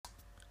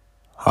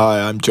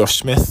Hi, I'm Josh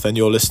Smith, and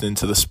you're listening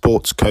to the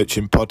Sports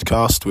Coaching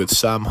Podcast with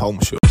Sam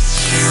Holmshire.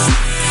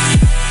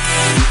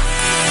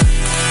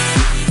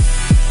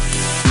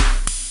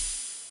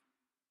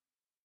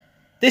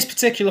 This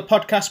particular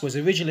podcast was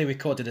originally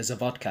recorded as a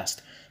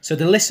vodcast, so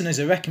the listeners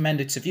are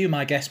recommended to view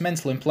my guest's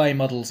mental and play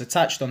models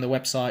attached on the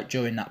website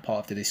during that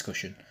part of the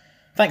discussion.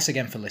 Thanks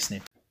again for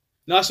listening.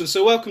 Nice one.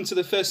 So welcome to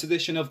the first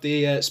edition of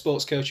the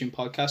Sports Coaching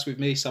Podcast with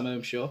me, Sam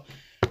Holmshire.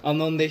 And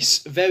on this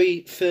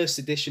very first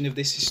edition of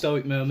this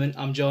historic moment,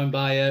 I'm joined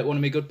by one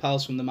of my good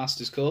pals from the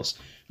Masters course,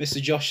 Mr.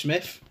 Josh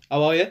Smith.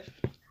 How are you?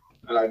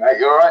 Hello, mate.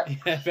 You all right?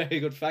 Yeah, very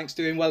good. Thanks.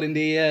 Doing well in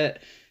the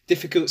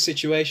difficult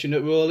situation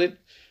that we're all in.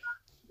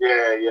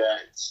 Yeah.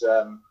 It's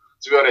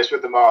to be honest,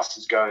 with the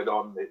Masters going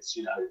on, it's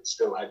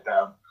still head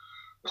down.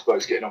 I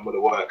suppose getting on with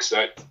the work,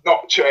 so it's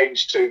not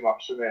changed too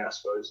much for me, I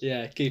suppose.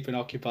 Yeah, keeping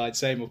occupied.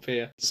 Same up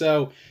here.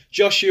 So,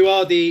 Josh, you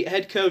are the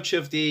head coach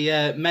of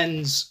the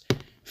men's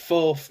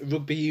 4th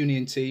Rugby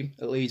Union team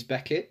at Leeds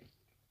Beckett.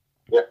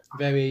 Yeah.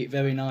 Very,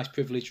 very nice,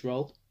 privileged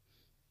role.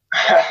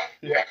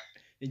 Yeah.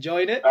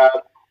 Enjoying it?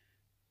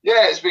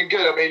 Yeah, it's been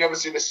good. I mean,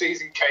 obviously the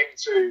season came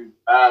to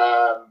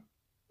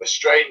a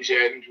strange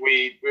end.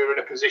 We were in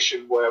a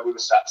position where we were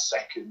sat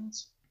second,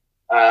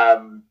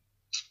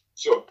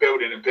 sort of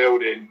building,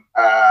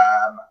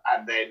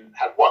 and then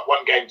had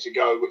one game to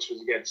go, which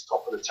was against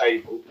top of the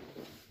table.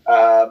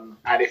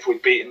 And if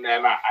we'd beaten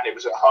them, and it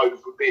was at home,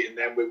 if we'd beaten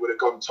them, we would have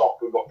gone top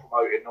and got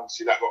promoted. And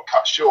obviously that got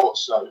cut short.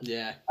 So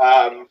yeah.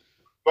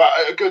 But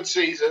a good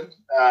season.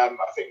 I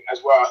think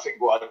as well. I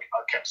think what I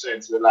kept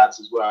saying to the lads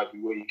as well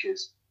every week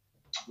is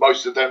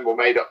most of them were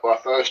made up by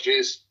first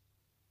years.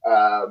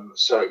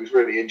 So it was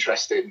really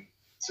interesting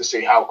to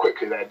see how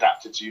quickly they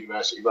adapted to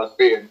university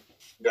rugby, and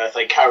if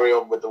they carry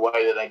on with the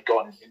way that they've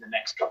gone in the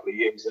next couple of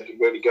years, they could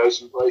really go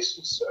some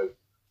places. So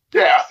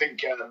yeah, I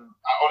think on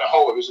a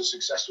whole it was a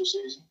successful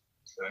season,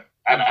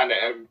 and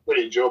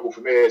really enjoyable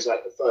for me as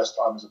like the first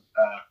time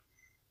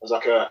as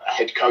like a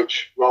head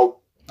coach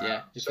role.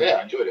 Yeah. So yeah,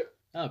 I enjoyed it.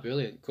 Oh,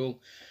 brilliant, cool.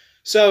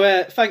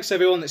 So thanks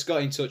everyone that's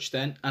got in touch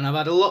then, and I've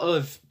had a lot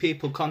of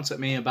people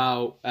contact me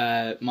about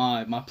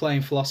my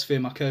playing philosophy,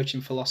 my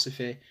coaching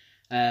philosophy,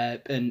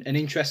 and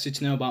interested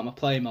to know about my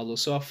play model.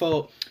 So I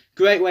thought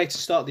great way to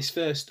start this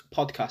first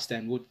podcast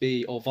then would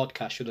be, or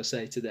vodcast should I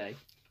say today,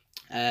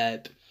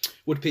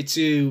 would be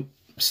to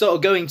sort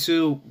of go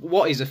into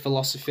what is a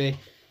philosophy,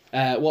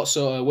 what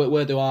sort of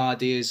where do our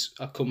ideas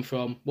come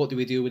from, what do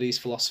we do with these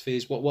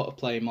philosophies, what are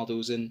playing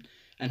models, and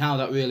how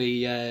that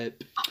really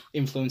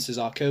influences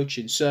our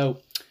coaching. So,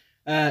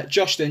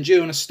 Josh, then, do you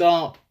want to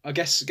start? I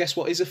guess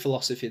what is a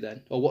philosophy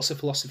then, or what's a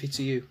philosophy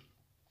to you?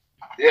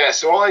 Yeah,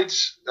 so it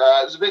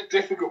was a bit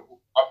difficult.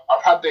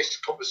 I've had this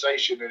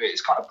conversation, and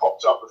it's kind of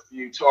popped up a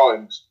few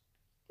times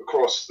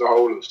across the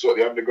whole of sort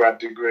of the undergrad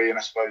degree, and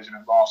I suppose in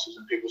a master's,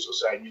 and people sort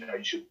of saying,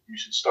 you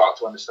should start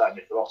to understand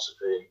your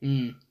philosophy.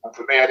 And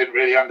for me, I didn't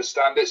really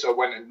understand it, so I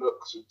went and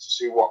looked to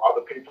see what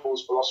other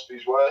people's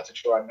philosophies were to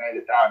try and nail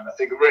it down. And I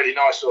think a really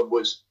nice one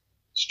was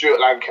Stuart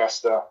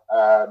Lancaster,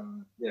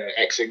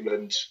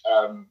 ex-England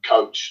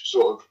coach,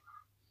 sort of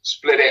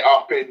split it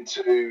up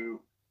into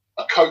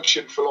a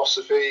coaching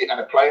philosophy and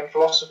a playing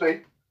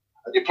philosophy.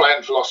 And your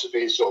playing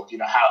philosophy is sort of,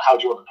 how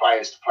do you want the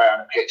players to play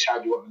on a pitch? How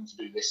do you want them to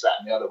do this, that,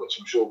 and the other, which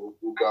I'm sure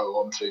we'll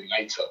go on to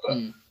later. But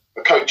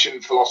the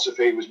coaching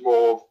philosophy was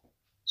more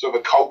sort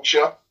of a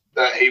culture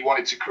that he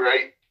wanted to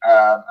create,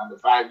 and the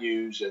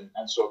values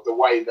and sort of the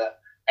way that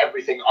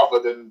everything other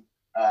than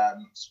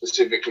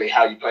specifically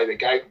how you play the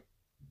game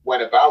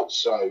went about.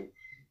 So,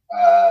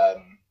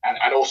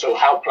 and also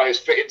how players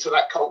fit into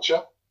that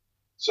culture.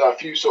 So a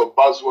few sort of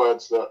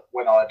buzzwords that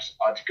when I'd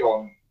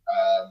gone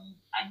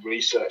and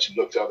researched and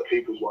looked at other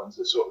people's ones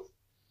that sort of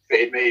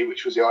fitted me,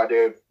 which was the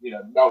idea of,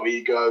 no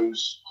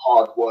egos,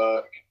 hard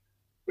work,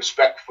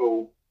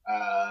 respectful,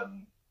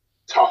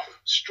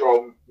 tough,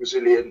 strong,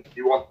 resilient.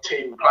 You want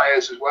team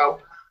players as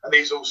well. And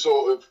these all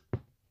sort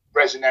of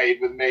resonated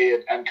with me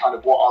and kind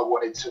of what I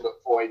wanted to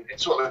look for in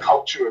sort of the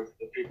culture of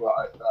the people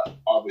that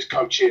I was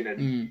coaching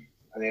and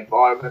the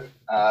environment.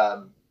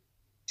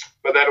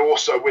 But then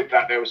also with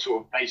that, there were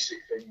sort of basic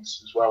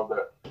things as well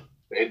that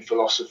in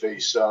philosophy.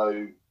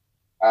 So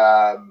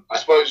I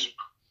suppose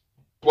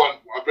a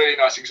really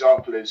nice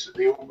example is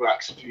the All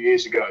Blacks a few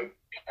years ago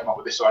came up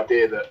with this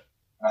idea that,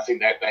 and I think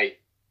that they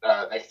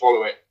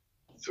follow it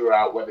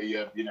throughout, whether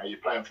you're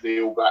playing for the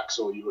All Blacks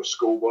or you're a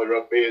schoolboy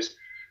rugby, is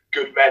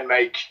good men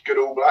make good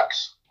All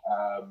Blacks.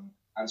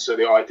 And so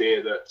the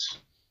idea that,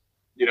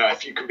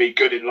 if you can be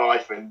good in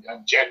life and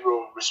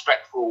general and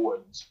respectful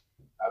and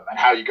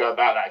how you go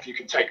about that, if you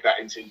can take that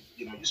into,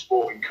 your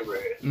sporting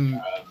career,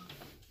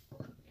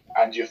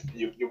 and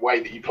your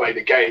way that you play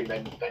the game,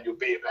 then you'll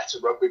be a better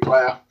rugby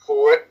player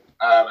for it.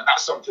 And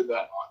that's something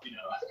that,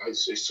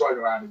 it's thrown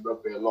around in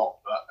rugby a lot,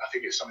 but I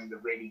think it's something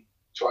that really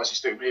tries to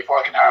stick with me. If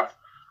I can have,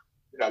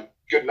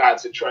 good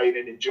lads at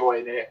training,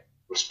 enjoying it,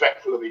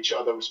 respectful of each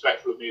other,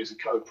 respectful of me as a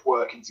coach,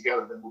 working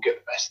together, then we'll get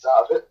the best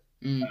out of it.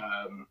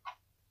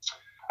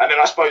 And then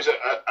I suppose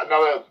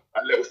another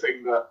little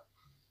thing that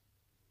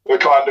we're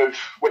kind of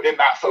within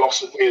that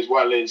philosophy as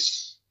well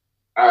is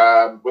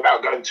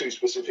without going too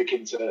specific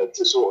into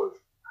sort of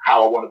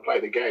how I want to play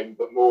the game,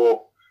 but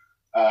more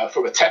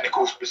from a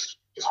technical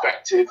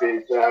perspective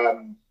is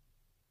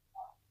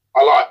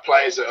I like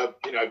players that are,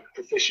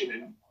 proficient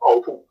in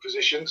multiple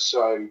positions.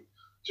 So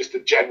just a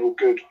general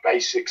good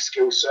basic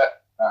skill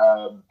set,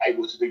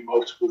 able to do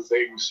multiple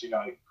things.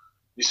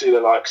 You see the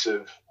likes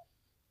of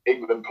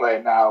England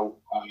playing now,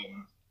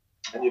 and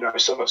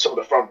some of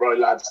the front row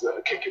lads that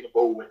are kicking the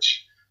ball,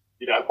 which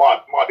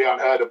might be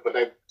unheard of, but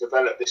they've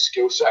developed this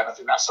skill set. And I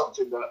think that's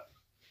something that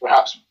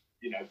perhaps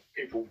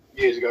people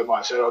years ago might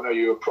have said, "Oh no,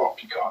 you're a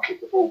prop, you can't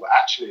kick the ball." But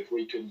actually, if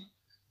we can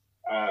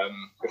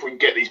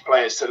get these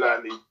players to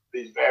learn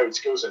these varied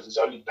skill sets, it's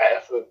only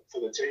better for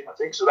the team, I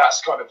think. So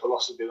that's kind of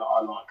philosophy that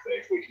I like. That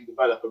if we can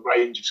develop a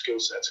range of skill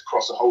sets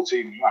across the whole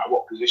team, no matter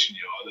what position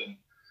you are, then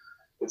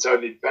it's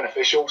only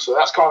beneficial. So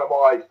that's kind of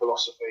my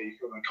philosophy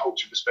from a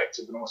culture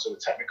perspective and also a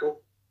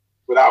technical,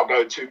 without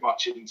going too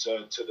much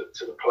into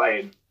the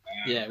playing.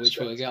 Which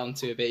we'll get on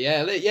to a bit.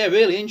 Yeah,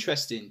 really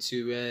interesting.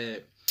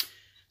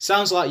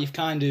 Sounds like you've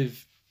kind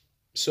of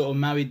sort of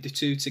married the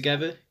two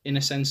together in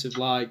a sense of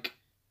like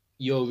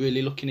you're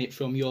really looking at it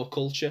from your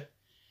culture,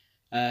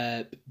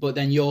 but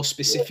then you're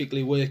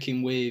specifically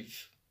working with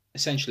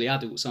essentially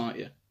adults, aren't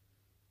you?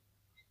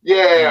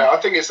 Yeah, I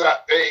think it's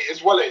that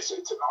as well. It's a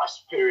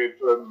nice period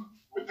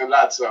with the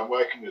lads that I'm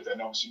working with,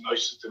 and obviously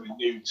most of them are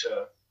new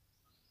to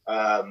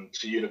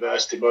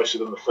university. Most of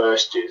them are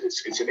first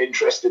years. It's an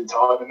interesting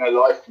time in their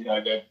life.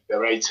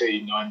 They're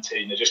 18,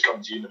 19. They're just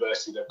coming to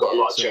university. They've got a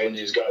lot of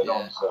changes going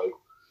on. So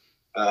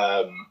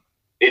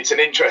it's an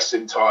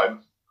interesting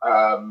time.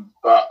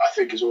 But I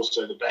think it's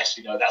also the best.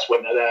 That's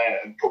when they're there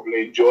and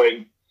probably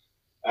enjoying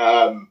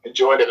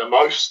it the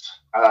most.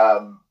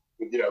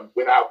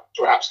 Without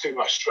perhaps too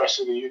much stress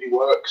of the uni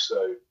work.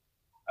 So,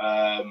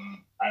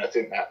 and I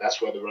think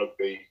that's where the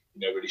rugby,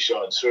 really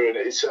shines through. And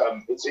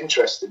it's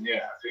interesting.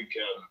 Yeah, I think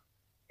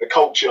the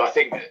culture. I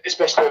think,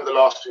 especially over the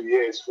last few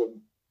years,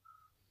 from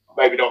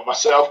maybe not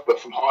myself, but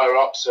from higher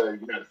up. So,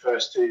 the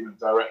first team and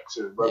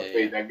director of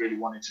rugby, they really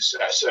wanted to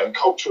set a certain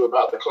culture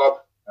about the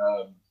club,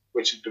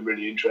 which has been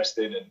really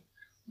interesting, and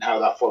how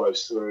that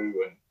follows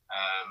through. And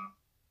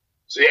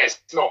so yeah,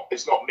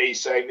 it's not me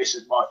saying this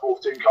is my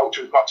 14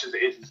 culture as much as it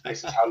is.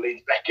 This is how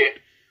Leeds Beckett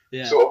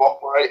sort of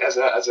operate as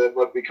a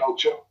rugby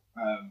culture.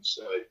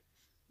 So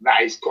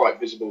that is quite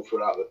visible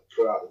throughout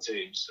the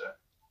team. So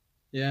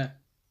yeah,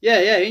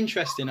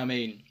 interesting. I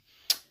mean,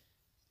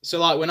 so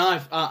like when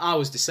I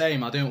was the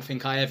same. I don't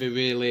think I ever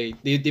really.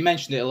 They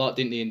mentioned it a lot,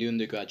 didn't they, in the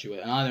undergraduate?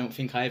 And I don't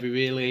think I ever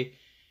really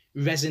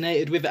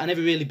resonated with it. I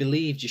never really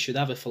believed you should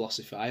have a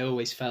philosophy. I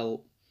always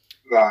felt.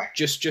 Right.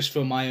 Just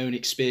from my own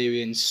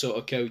experience, sort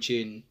of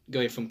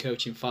going from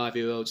coaching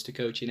 5-year-olds to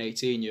coaching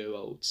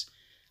 18-year-olds,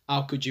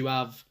 how could you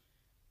have?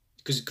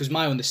 Because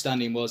my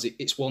understanding was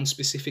it's one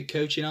specific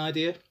coaching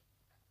idea.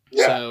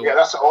 Yeah,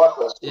 that's how I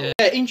first. Yeah,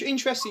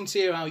 interesting to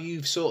hear how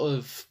you've sort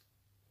of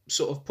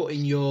put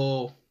in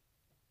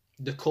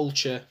the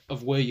culture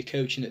of where you're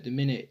coaching at the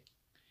minute,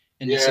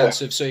 in the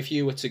sense of, so if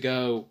you were to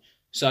go,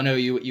 so I know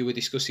you were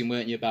discussing,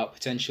 weren't you, about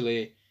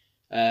potentially.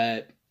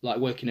 Like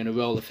working in a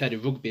role of head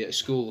of rugby at a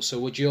school. So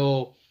would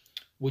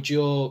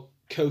your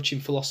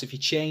coaching philosophy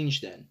change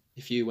then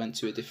if you went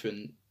to a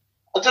different?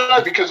 I don't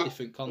know, because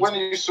when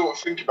you sort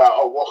of think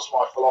about, what's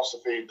my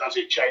philosophy? Does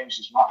it change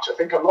as much? I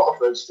think a lot of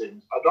those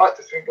things. I'd like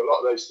to think a lot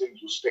of those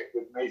things will stick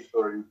with me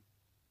through,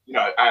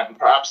 and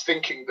perhaps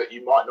thinking that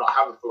you might not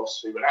have a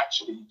philosophy, but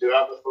actually you do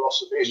have a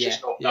philosophy. It's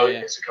just not knowing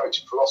it's a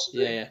coaching philosophy.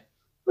 Yeah.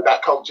 But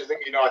that culture thing,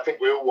 I think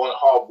we all want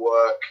hard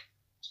work.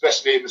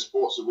 Especially in the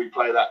sports that we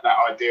play, that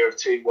idea of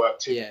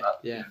teamwork,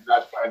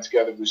 lads playing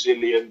together,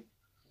 resilient.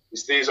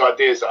 It's these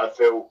ideas that I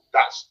feel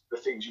that's the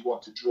things you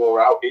want to draw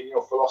out in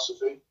your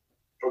philosophy.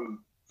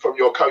 From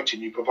your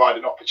coaching, you provide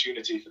an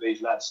opportunity for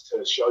these lads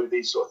to show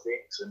these sort of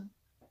things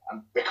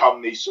and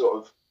become these sort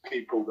of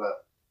people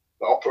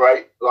that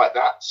operate like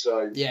that.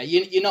 So yeah,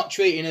 you're not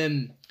treating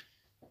them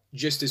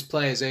just as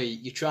players,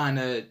 you're trying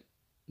to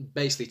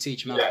basically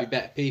teach them how to be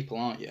better people,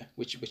 aren't you?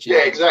 Which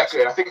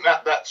exactly. I think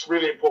that's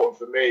really important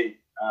for me.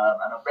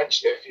 And I've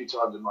mentioned it a few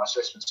times in my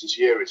assessments this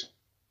year, is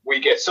we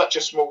get such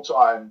a small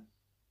time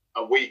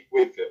a week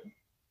with them.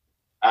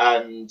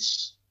 And,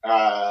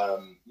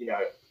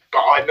 but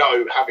I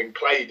know, having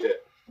played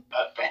at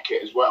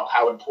Beckett as well,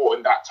 how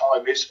important that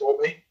time is for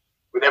me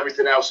with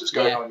everything else that's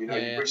going on.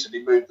 You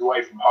recently moved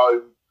away from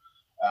home,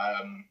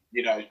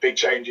 big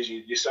changes.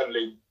 You're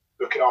suddenly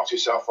looking after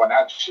yourself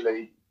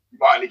financially. You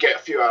might only get a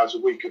few hours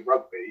a week of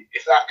rugby.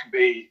 If that can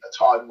be a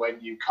time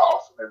when you cut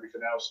off from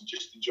everything else and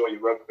just enjoy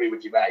your rugby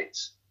with your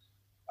mates,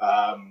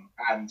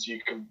 and you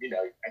can,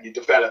 and you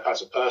develop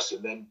as a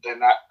person, then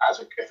that,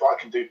 if I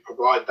can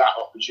provide that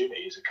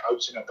opportunity as a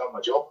coach, then I've done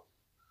my job.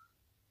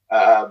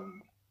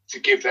 To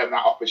give them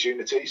that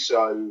opportunity,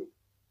 so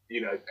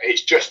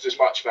it's just as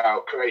much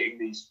about creating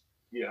these,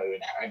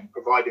 and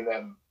providing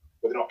them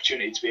with an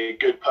opportunity to be a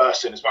good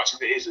person as much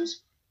as it is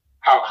as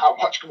how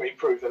much can we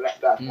improve the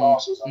left-hand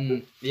pass or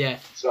something?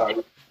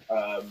 So,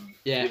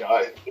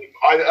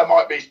 I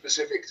might be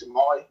specific to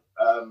my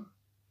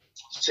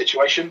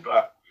situation.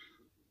 But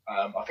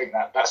I think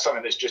that's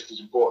something that's just as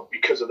important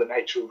because of the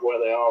nature of where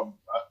they are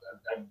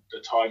and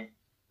the time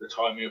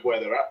of where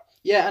they're at.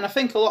 Yeah, and I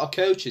think a lot of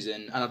coaches,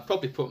 and I'd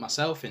probably put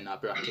myself in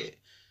that bracket,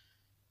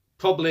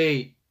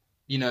 probably,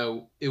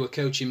 who are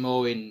coaching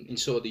more in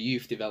sort of the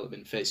youth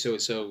development phase,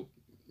 so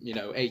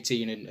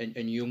 18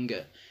 and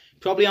younger,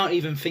 probably aren't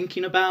even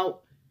thinking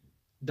about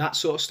that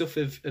sort of stuff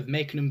of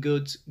making them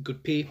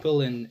good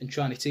people and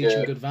trying to teach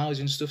them good values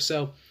and stuff.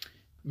 So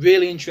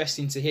really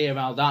interesting to hear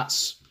how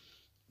that's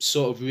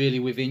sort of really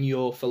within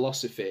your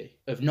philosophy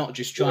of not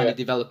just trying to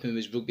develop them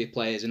as rugby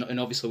players, and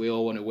obviously we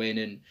all want to win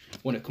and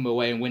want to come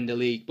away and win the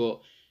league, but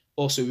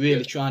also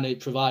really trying to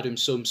provide them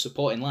some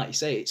support. And like you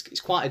say,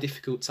 it's quite a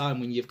difficult time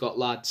when you've got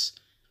lads,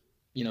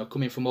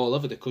 coming from all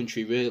over the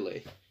country,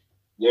 really.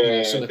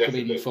 Yeah, some are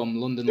coming from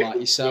London like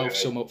yourself,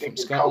 some up from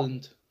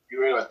Scotland. You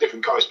realise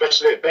different cultures,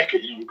 especially at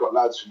Beckett, you've got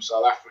lads from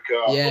South Africa,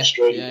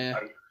 Australia,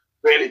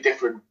 really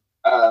different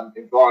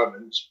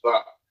environments,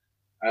 but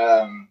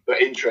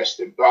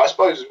interesting. But I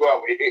suppose as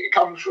well, it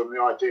comes from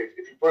the idea,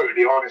 if you're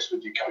brutally honest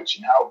with your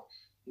coaching, how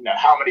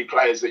many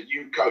players that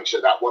you coach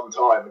at that one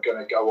time are going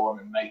to go on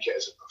and make it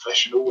as a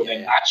professional, and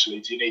then actually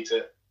do you need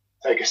to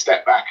take a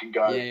step back and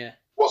go,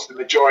 what's the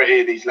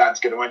majority of these lads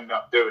going to end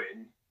up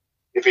doing?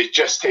 If it's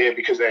just here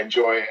because they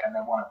enjoy it and they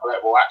want to play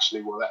it,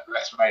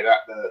 let's make that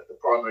the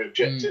primary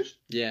objective.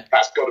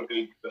 That's got to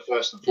be the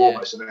first and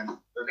foremost, and then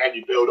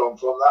you build on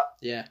from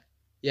that.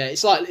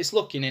 It's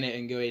looking in it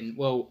and going,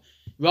 well,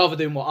 rather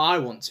than what I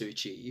want to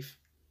achieve,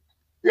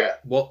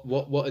 what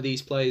are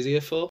these players here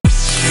for?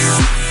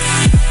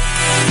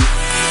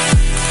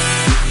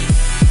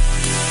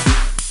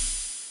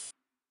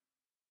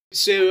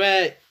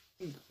 So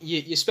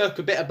you spoke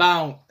a bit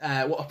about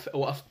what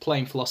a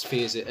playing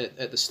philosophy is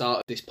at the start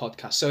of this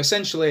podcast. So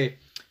essentially,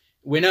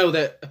 we know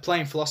that a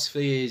playing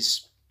philosophy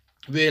is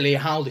really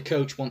how the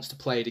coach wants to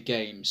play the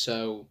game.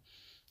 So,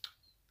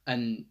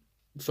 and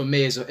for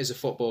me as a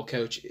football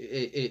coach,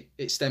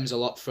 it stems a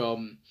lot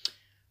from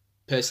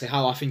personally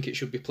how I think it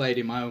should be played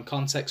in my own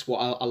context, what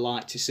I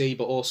like to see,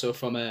 but also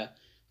from a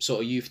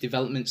sort of youth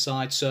development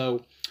side.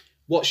 So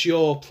what's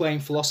your playing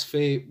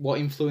philosophy? What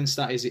influenced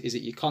that? Is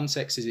it your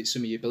context? Is it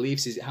some of your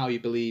beliefs? Is it how you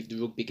believe the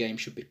rugby game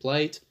should be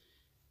played?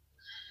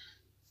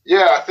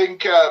 Yeah, I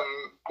think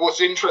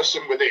what's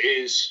interesting with it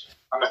is,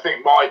 and I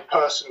think my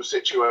personal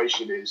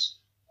situation is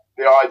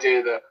the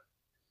idea that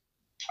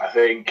I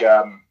think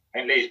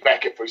in Leeds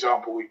Beckett, for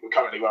example, we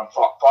currently run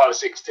 5 or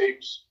 6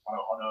 teams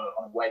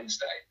on a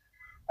Wednesday.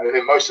 And I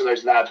think most of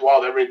those lads,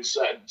 while they're in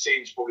certain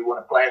teams, probably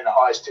want to play in the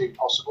highest team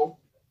possible.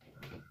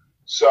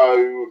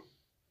 So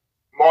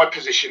my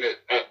position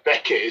at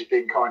Beckett has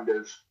been kind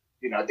of,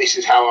 this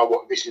is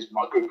this is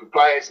my group of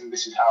players, and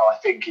this is how I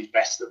think is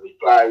best that we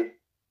play.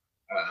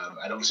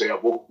 And obviously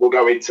we'll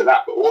go into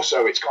that, but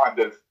also it's kind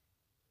of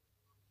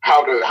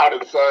how do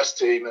the first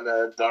team and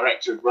the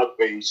director of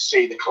rugby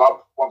see the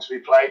club once we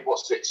play?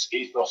 What's its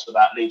ethos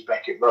about Leeds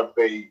Beckett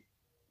rugby?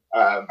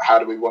 How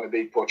do we want to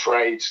be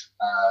portrayed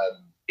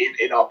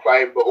in our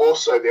playing? But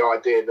also the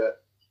idea that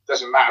it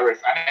doesn't matter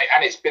if,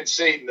 and it's been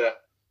seen that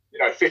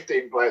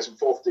 15 players and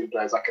 14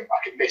 players, I can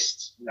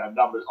list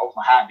numbers off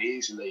my hand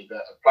easily that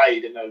have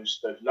played in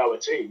those lower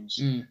teams,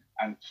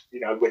 and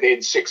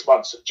within 6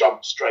 months have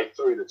jumped straight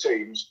through the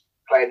teams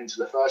playing into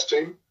the first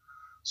team.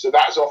 So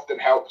that's often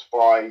helped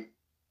by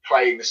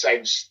playing the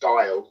same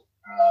style,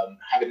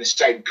 having the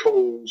same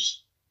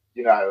calls,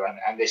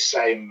 and this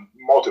same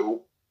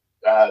model.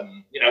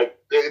 In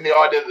the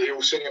idea that you're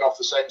all singing off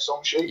the same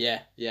song sheet,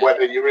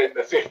 whether you're in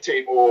the 5th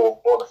team or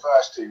the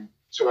first team,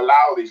 to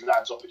allow these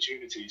lads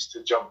opportunities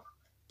to jump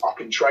up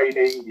in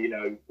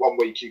training. 1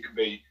 week you can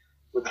be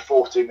with the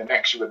 4th team, the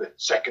next year with the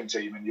 2nd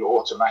team, and you're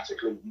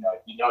automatically,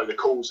 the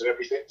calls and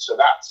everything. So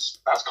that's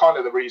kind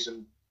of the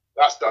reason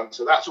that's done.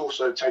 So that's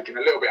also taken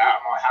a little bit out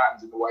of my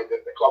hands in the way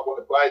that the club want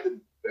to play.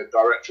 The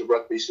director of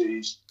rugby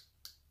sees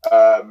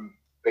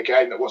the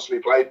game that wants to be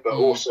played, but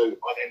also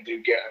I then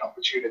do get an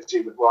opportunity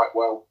with,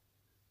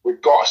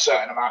 we've got a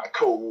certain amount of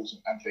calls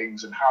and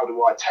things, and how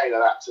do I tailor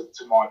that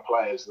to my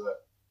players that,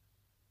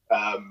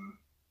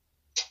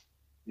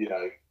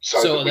 so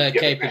sort of their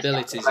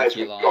capabilities, if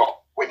you like,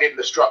 got within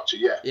the structure.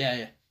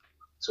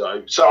 So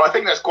I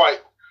think that's quite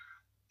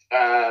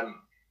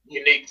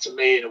unique to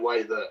me in a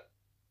way that,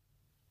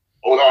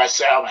 although I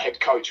say I'm a head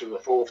coach of the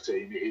 4th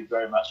team, it is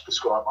very much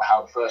prescribed by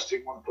how the first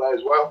team want to play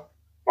as well.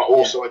 But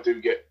also I do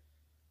get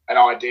an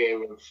idea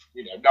of,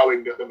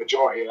 knowing that the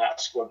majority of that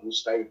squad will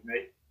stay with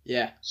me.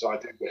 Yeah. So I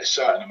do get a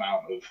certain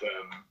amount of,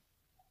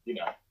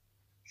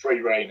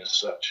 free reign as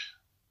such.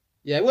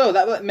 Yeah, well,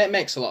 that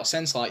makes a lot of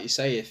sense. Like you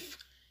say, if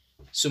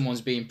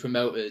someone's being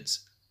promoted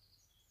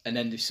and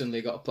then they've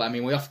suddenly got to play, I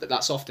mean,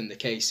 that's often the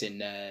case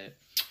in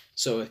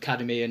sort of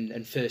academy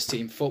and first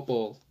team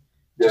football.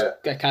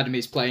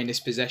 Academies playing this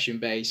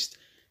possession-based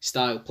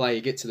style play,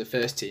 you get to the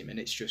first team and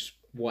it's just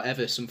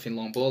whatever, something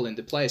long ball, and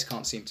the players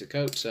can't seem to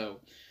cope.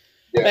 So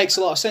it makes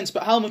a lot of sense.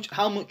 But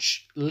how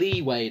much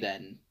leeway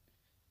then?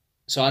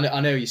 So I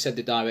know you said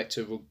the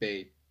director of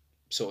rugby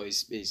sort of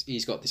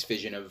he's got this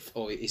vision of,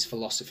 or his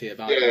philosophy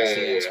about how he wants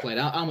the games played.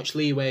 How much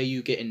leeway are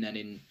you getting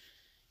then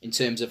in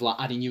terms of like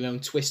adding your own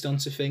twist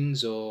onto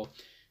things, or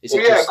is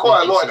it just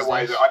quite a lot in a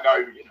way that I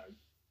know,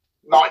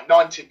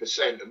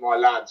 90% of my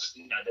lads,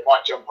 they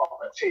might jump up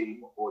a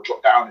team or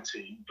drop down a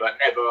team, but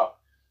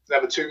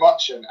never too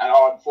much. And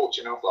I'm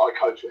fortunate enough that I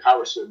coach with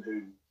Harrison,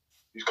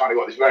 who's kind of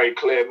got this very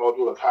clear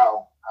model of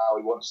how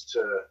he wants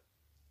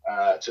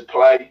to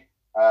play.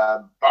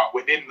 But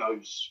within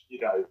those,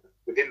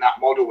 within that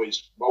model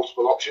is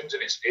multiple options,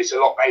 and it's a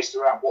lot based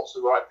around what's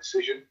the right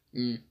decision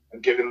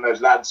and giving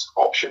those lads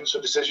options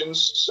for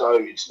decisions. So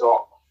it's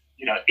not,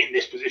 in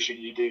this position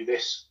you do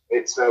this.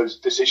 It's those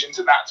decisions,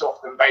 and that's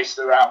often based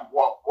around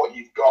what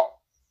you've got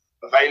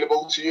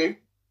available to you,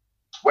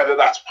 whether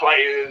that's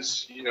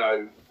players,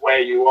 where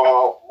you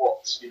are,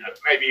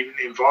 maybe even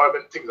the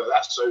environment, things like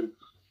that. So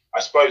I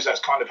suppose that's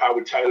kind of how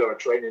we tailor our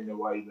training in a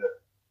way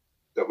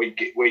that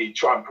we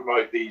try and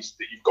promote these,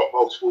 that you've got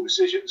multiple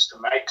decisions to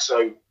make.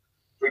 So,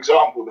 for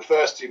example, the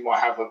first team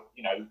might have a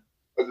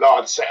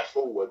large set of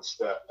forwards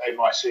that they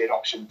might see an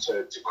option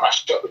to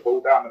crash up the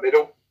ball down the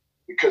middle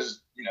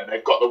because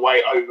they've got the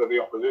weight over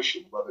the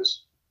opposition.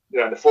 Whereas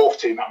in the fourth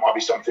team that might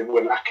be something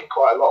we're lacking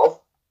quite a lot of.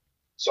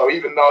 So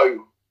even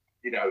though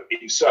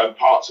in certain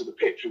parts of the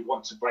pitch we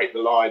want to break the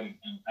line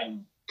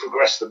and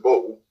progress the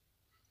ball,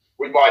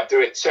 we might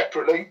do it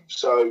separately.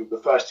 So the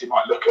first team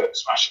might look at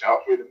smashing it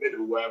out through the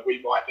middle, where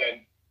we might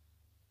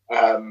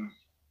then,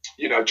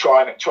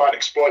 try and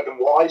exploit them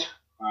wide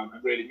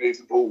and really move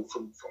the ball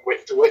from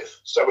width to width.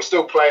 So we're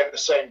still playing the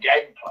same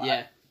game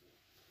plan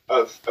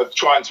of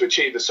trying to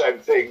achieve the same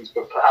things,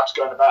 but perhaps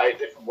going about it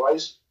different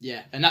ways.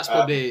 Yeah, and that's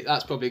probably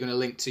going to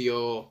link to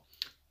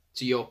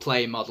your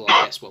play model,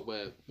 I guess. What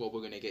we're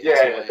going to get.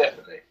 Yeah,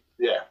 definitely.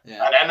 Yeah.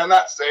 And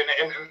that's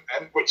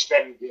and which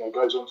then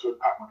goes on to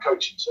impact my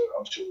coaching. So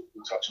I'm sure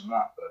we'll touch on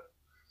that, but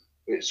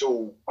it's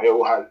all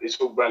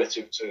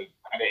relative to,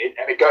 and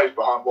it goes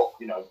behind what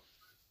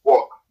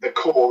the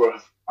core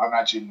of, I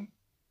imagine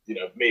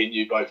me and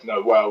you both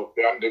know well,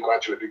 the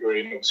undergraduate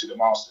degree and obviously the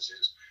masters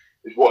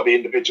is what the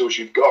individuals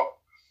you've got.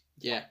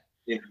 Yeah.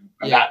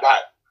 That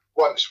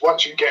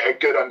once you get a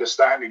good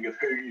understanding of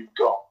who you've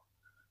got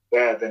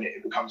there, then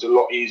it becomes a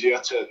lot easier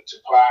to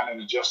plan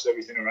and adjust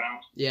everything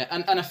around. Yeah,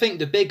 and I think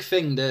the big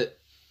thing that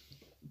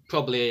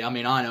probably, I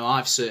know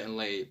I've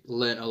certainly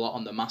learnt a lot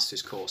on the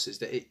master's course, is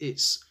that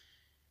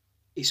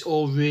it's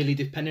all really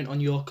dependent on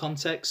your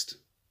context.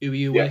 Who are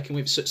you working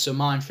with? So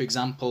mine, for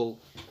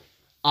example,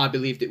 I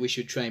believe that we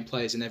should train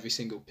players in every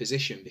single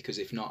position, because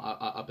if not,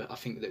 I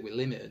think that we're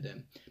limited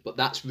them. But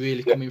that's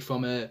really coming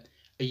from a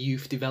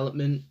youth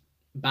development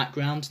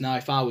background. Now,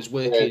 if I was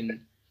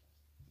working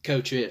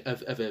coach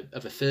of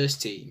a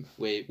first team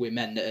with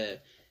men that are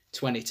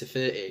 20 to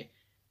 30,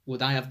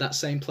 would I have that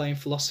same playing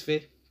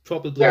philosophy?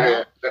 Probably not.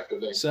 Yeah,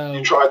 definitely. So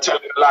you try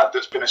telling a lad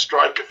that's been a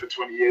striker for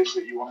 20 years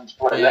that you want him to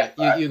play left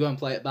back. You go and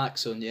play it back,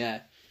 son.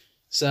 Yeah.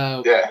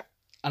 So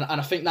and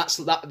I think that's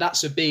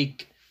a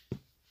big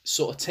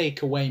sort of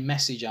takeaway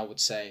message, I would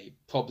say,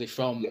 probably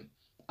from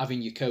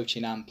having your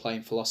coaching and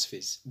playing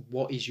philosophies.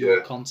 What is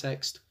your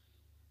context?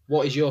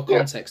 What is your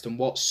context, and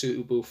what's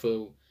suitable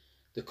for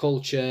the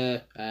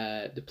culture,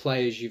 the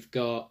players you've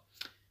got,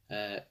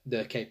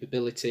 their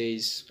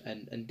capabilities,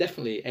 and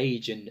definitely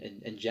age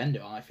and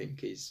gender, I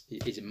think, is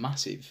a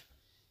massive.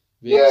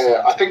 Really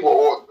I think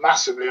what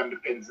massively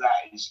underpins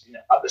that is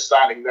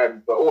understanding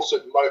them, but also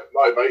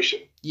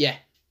motivation. Yeah.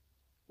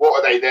 What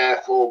are they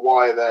there for?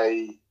 Why are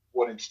they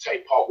wanting to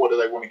take part? What do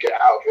they want to get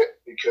out of it?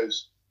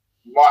 Because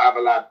you might have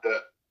a lad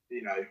that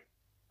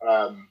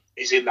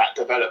is in that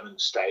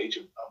development stage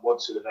and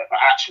wants to develop, but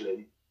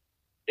actually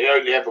he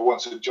only ever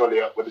wants to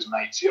jolly up with his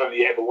mates. He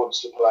only ever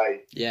wants to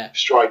play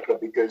striker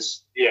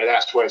because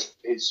that's where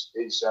his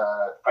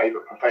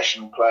favourite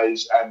professional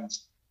plays, and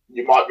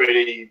you might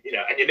really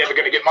and you're never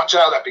going to get much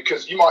out of that,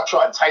 because you might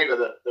try and tailor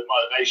the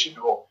motivation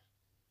or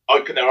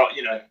open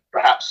their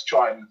perhaps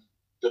try and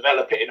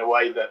develop it in a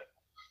way that,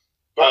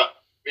 but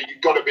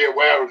you've got to be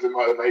aware of the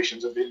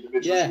motivations of the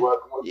individuals you're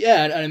working with.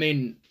 Yeah, and I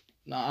mean,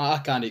 I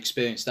kind of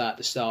experienced that at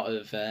the start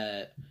of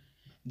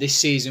this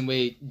season.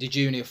 The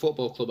junior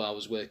football club I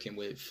was working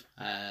with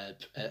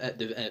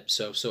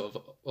so sort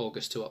of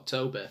August to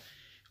October,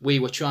 we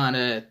were trying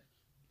to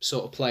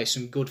sort of play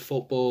some good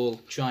football,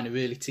 trying to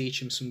really teach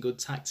them some good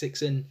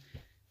tactics, and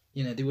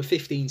they were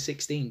 15,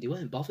 16, they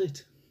weren't bothered.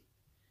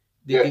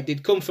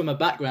 They'd come from a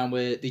background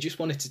where they just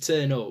wanted to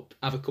turn up,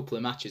 have a couple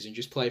of matches and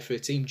just play for a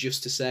team,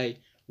 just to say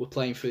we're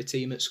playing for a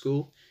team at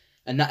school.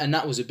 And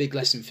that was a big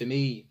lesson for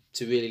me,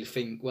 to really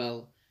think,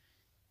 well,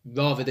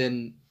 rather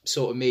than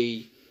sort of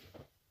me,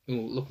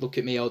 look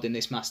at me holding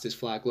this Masters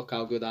flag, look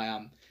how good I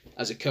am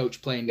as a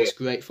coach playing this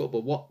great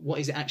football. What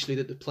is it actually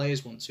that the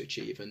players want to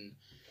achieve, and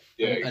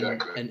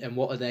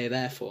what are they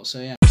there for? So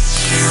yeah.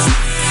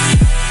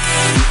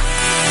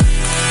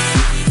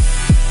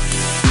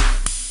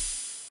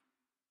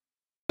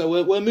 So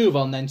we'll move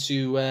on then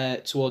to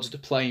towards the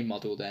playing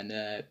model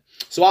then.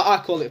 So I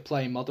call it a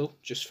playing model,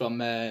 just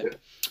from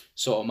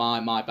sort of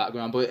my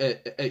background. But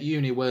at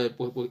uni,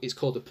 it's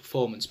called the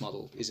performance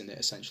model, isn't it,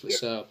 essentially? Yeah.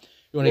 So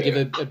you want to give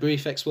a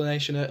brief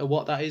explanation of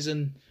what that is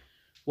and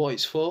what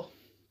it's for?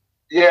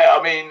 Yeah,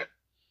 I mean,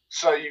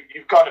 so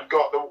you've kind of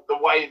got the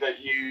way that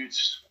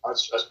I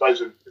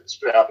suppose,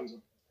 split up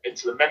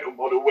into the mental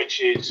model,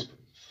 which is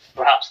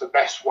perhaps the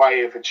best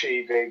way of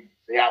achieving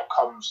the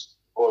outcomes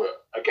or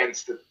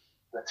against the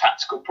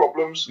tactical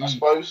problems, I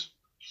suppose.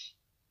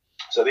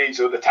 So these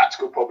are the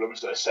tactical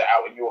problems that are set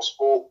out in your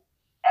sport,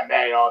 and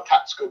they are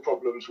tactical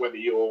problems whether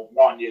you're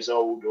 9 years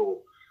old or,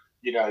 or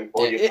you're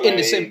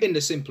playing... in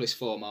the simplest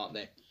form, aren't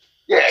they?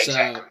 Yeah,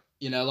 exactly.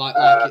 So,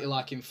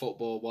 like in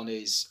football, one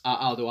is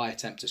how do I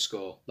attempt to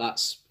score?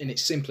 That's in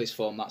its simplest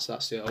form. That's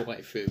the whole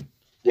way through.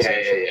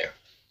 Yeah.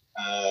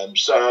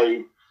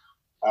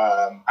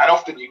 And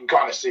often you can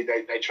kind of see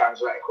they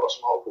translate across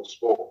multiple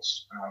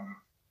sports.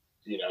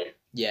 The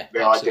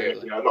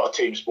absolutely. idea, a lot of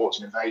team sports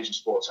and invasion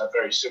sports have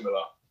very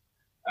similar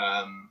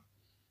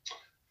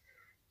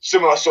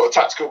sort of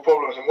tactical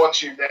problems. And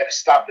once you've then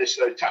established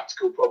those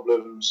tactical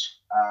problems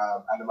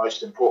and the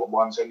most important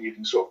ones, then you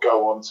can sort of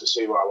go on to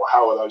see, well,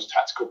 how are those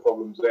tactical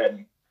problems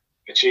then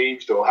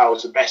achieved, or how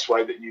is the best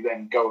way that you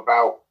then go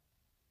about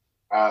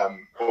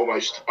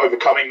almost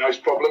overcoming those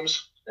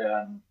problems.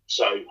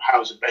 So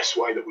how's the best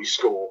way that we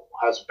score?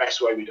 How's the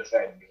best way we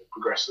defend or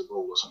progress the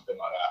ball or something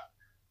like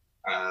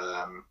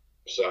that?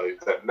 So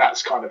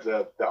that's kind of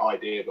the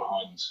idea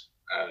behind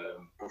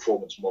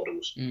performance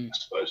models, I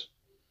suppose.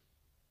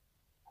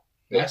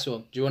 Nice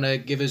one. Do you want to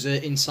give us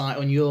an insight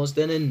on yours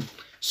then, and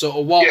sort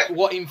of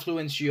what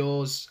influenced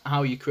yours,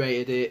 how you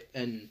created it,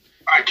 and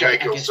okay,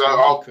 cool. So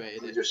I'll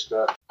just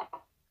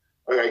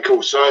okay,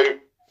 cool. So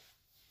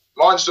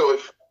mine sort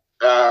of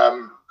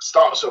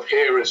starts off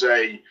here as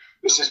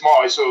this is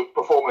my sort of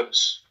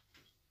performance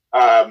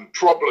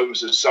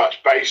problems as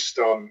such, based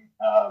on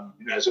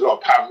there's a lot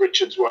of Pam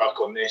Richards' work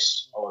on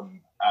this,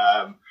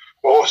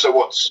 but also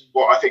what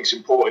I think is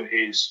important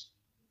is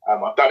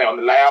I've done it on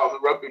the layout of the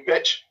rugby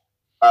pitch,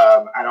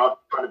 and I've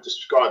kind of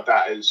described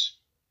that as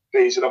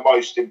these are the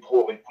most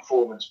important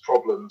performance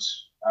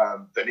problems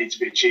that need to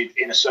be achieved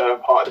in a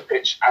certain part of the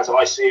pitch, as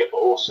I see it, but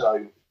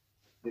also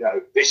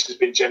this has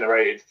been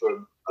generated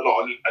from a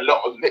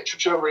lot of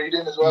literature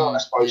reading as well, and I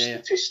suppose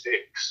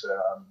statistics,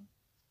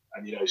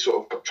 and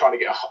sort of trying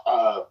to get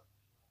a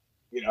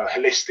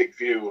holistic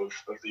view of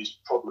these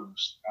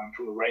problems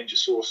from a range of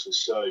sources.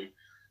 So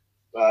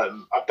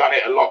I've done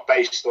it a lot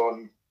based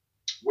on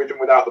with and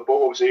without the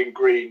ball, obviously in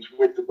greens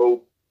with the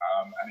ball,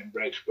 and in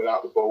red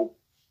without the ball.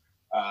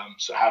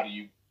 So how do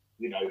you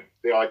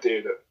the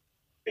idea that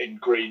in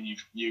green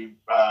you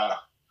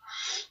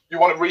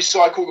want to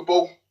recycle the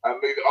ball and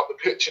move it up the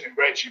pitch, and in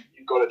red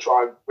you've got to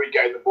try and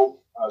regain the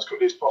ball as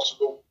quickly as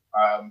possible.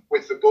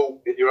 With the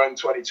ball in your own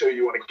 22,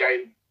 you want to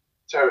gain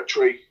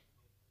territory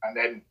and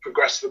then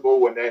progress the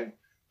ball, and then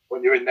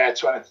when you're in there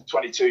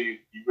 22,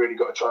 you've really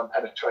got to try and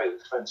penetrate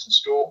the defence and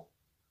score.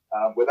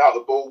 Without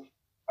the ball,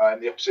 in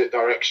the opposite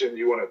direction,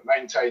 you want to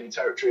maintain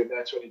territory in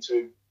their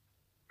 22,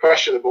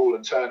 pressure the ball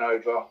and turn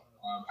over,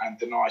 and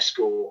deny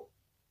score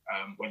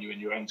when you're in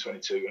your own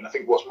 22. And I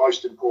think what's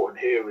most important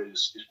here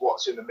is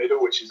what's in the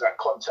middle, which is that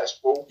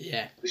contest ball.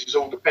 Yeah. This is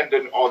all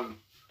dependent on,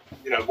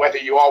 whether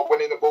you are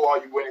winning the ball,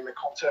 are you winning the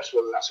contest,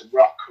 whether that's a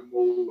ruck, a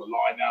maul, a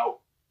line out.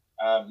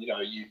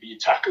 You're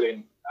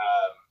tackling,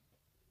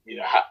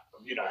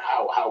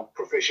 how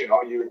proficient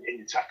are you in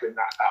your tackling.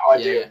 That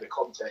idea of the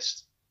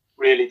contest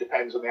really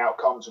depends on the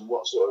outcomes and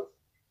what sort of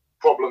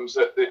problems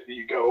that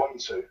you go on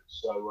to.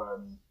 So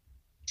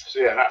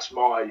that's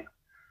my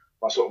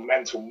sort of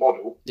mental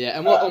model. Yeah,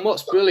 and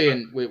what's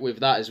brilliant with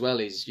that as well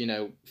is,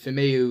 for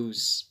me,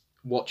 who's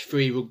watched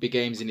 3 rugby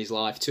games in his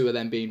life, 2 of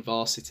them being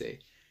varsity,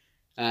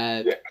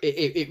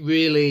 it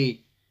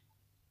really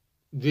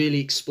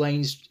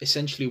explains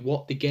essentially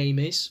what the game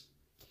is,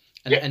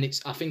 and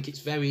I think it's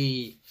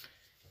very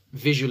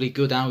visually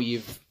good how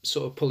you've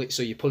sort of pull it,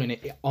 so you're pulling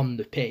it on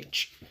the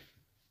pitch.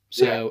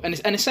 So and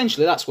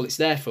essentially that's what it's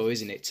there for,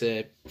 isn't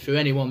it? For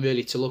anyone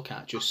really to look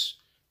at, just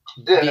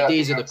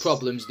these are the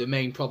problems, the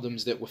main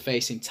problems that we're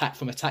facing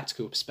from a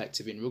tactical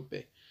perspective in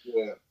rugby.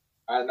 Yeah,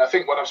 and I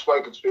think when I've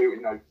spoken to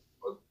people,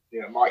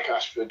 Mike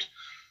Ashford,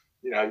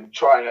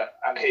 trying to,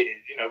 and he,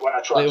 when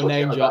I try little to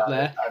name drop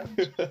there,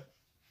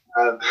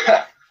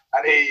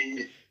 and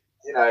he,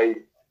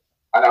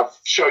 and I've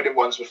showed him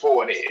ones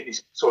before, and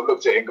he's sort of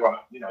looked at it and gone,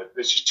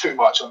 there's just too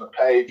much on the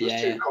page,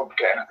 it's too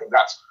complicated. And I think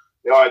that's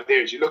the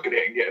idea, is you look at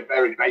it and get a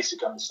very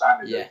basic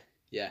understanding of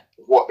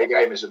what the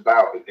game is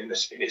about in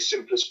its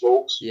simplest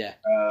forms. Yeah.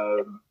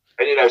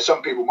 And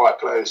some people might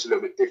play this a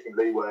little bit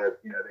differently, where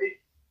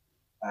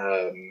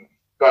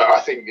but I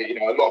think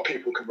a lot of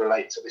people can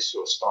relate to this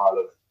sort of style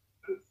of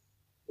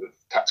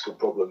tactical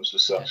problems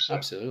as such. Yeah,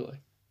 absolutely.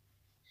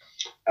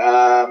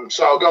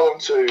 So I'll go on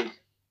to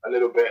a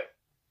little bit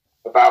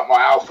about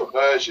my alpha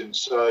version.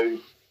 So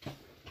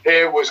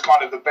here was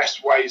kind of the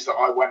best ways that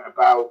I went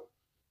about.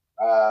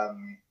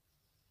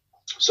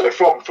 So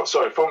from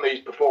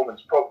these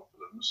performance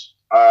problems,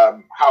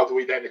 how do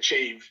we then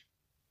achieve,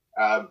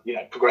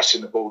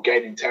 progressing the ball,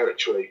 gaining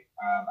territory?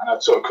 and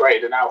I've sort of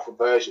created an alpha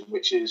version,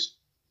 which is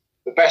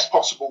the best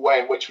possible way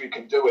in which we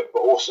can do it, but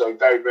also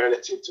very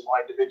relative to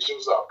my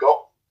individuals that I've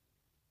got.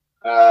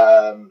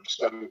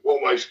 So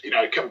almost,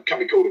 can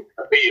be called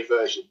a beta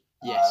version.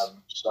 Yes.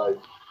 So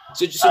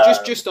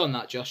just on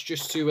that, Josh,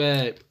 just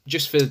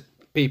for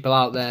people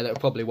out there that are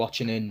probably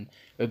watching and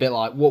are a bit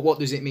like, what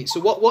does it mean? So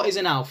what is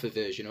an alpha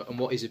version and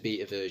what is a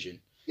beta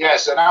version?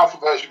 Yes, an alpha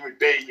version would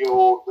be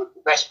the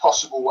best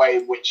possible way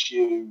in which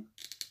you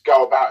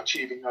go about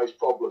achieving those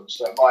problems.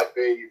 So it might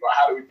be,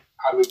 how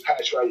do we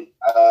penetrate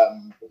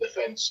the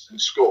defence and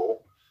score?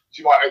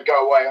 So you might then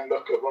go away and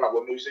look at,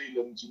 New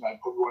Zealand's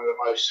probably one of the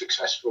most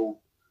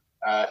successful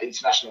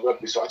international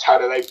rugby sides. How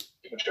do they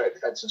penetrate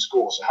defence and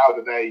score? So how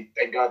do they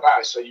then go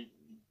about it? So you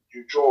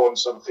draw on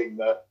something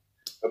that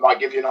might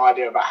give you an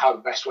idea about how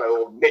the best way,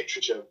 or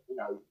literature,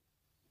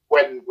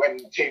 when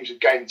teams have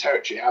gained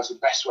territory, how's the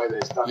best way that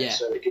it's done it,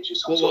 so it gives you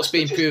some what's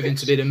been proven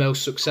to be the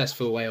most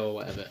successful way or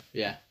whatever.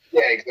 Yeah,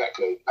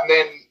 exactly. And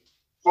then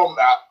from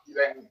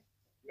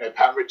that,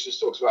 Pam Richards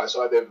talks about this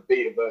idea of a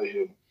beta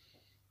version,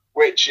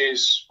 which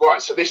is,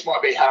 so this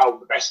might be how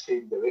the best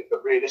team do it,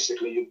 but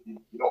realistically, you're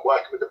not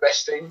working with the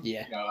best team.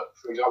 Yeah.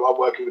 For example, I'm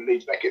working with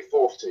Leeds Beckett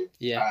fourth team.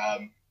 Yeah.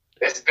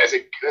 There's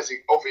an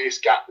obvious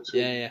gap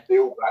between the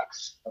All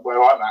Blacks and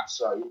where I'm at.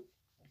 So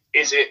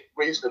is it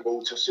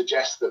reasonable to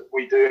suggest that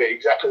we do it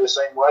exactly the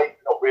same way?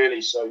 Not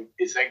really. So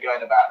it's then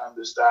going about and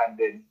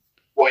understanding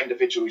what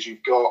individuals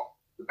you've got,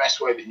 the best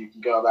way that you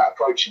can go about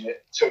approaching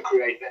it to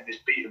create then this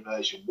beta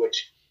version,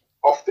 which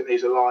often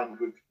is aligned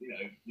with,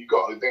 you've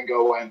got to then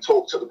go away and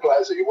talk to the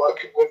players that you're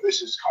working with.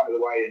 This is kind of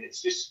the way, and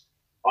it's this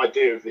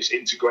idea of this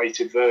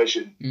integrated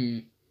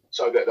version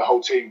so that the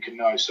whole team can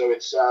know. So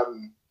it's,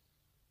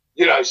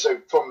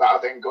 so from that,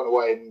 I've then gone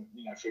away and,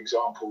 for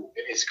example,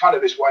 it's kind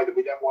of this way that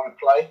we then want to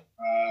play.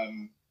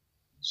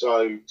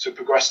 So to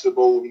progress the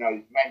ball,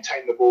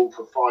 maintain the ball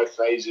for 5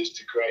 phases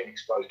to create and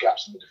expose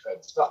gaps in the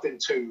defence. Nothing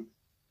too,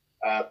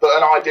 but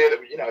an idea that,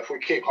 if we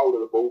keep hold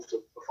of the ball for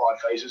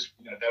 5 phases,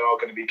 there are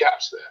going to be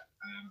gaps there.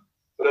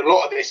 But a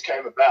lot of this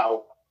came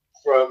about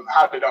from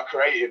how did I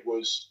create it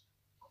was,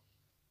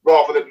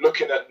 rather than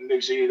looking at New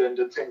Zealand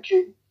and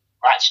thinking,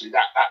 actually,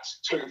 that's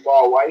too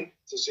far away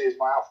to see as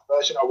my alpha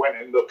version, I went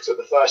and looked at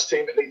the first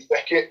team at Leeds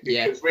Beckett,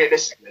 because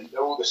realistically,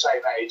 they're all the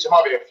same age. They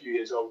might be a few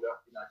years older,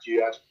 if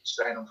you had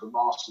staying on for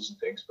masters and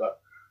things,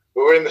 but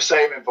we're in the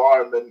same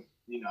environment,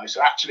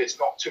 so actually it's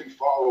not too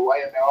far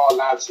away, and there are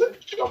lads that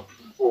have jumped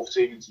from the fourth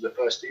team into the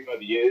first team over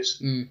the years.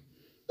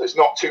 So it's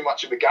not too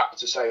much of a gap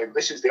to say,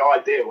 this is the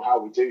ideal how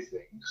we do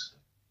things.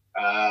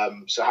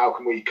 So how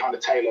can we kind of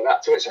tailor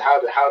that to it? So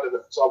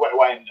so I went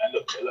away and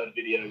looked at a load of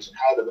videos, and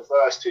how do the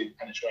first team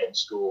penetrate and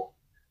score?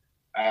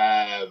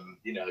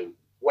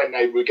 When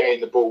they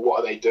regain the ball, what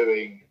are they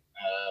doing?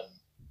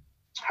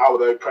 How are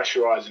they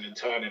pressurising and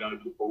turning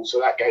over the ball? So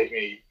that gave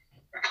me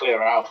a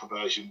clearer alpha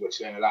version, which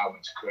then allowed me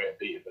to create a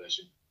beta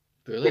version,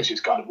 which is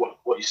kind of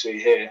what you see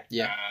here.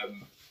 Yeah.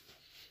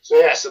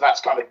 So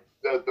that's kind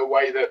of the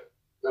way that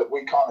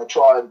we kind of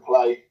try and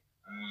play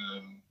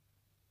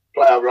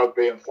our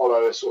rugby and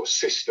follow a sort of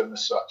system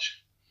as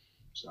such.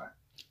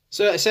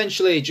 So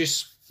essentially,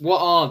 just what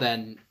are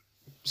then?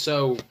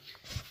 So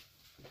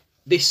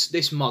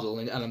this model,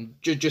 and I'm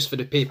just for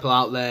the people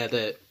out there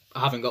that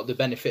haven't got the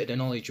benefit of the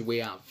knowledge we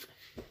have.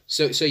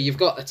 So you've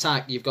got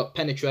attack, you've got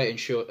penetrate and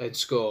shoot and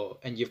score,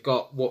 and you've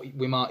got what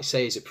we might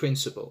say is a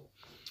principle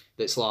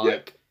that's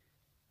like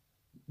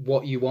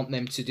what you want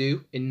them to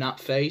do in that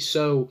phase.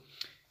 So,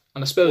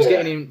 and I suppose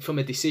getting in from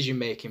a decision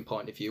making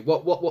point of view,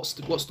 what's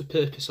the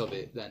purpose of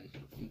it then?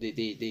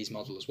 These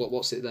models,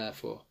 what's it there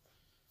for?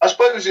 I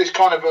suppose it's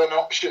kind of an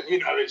option.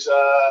 Is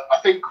I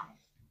think.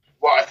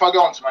 Well, if I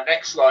go on to my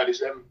next slide, is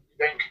then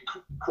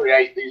can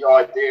create the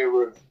idea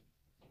of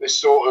this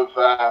sort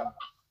of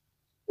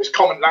this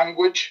common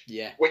language,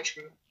 which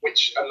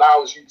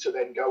allows you to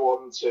then go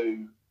on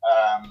to,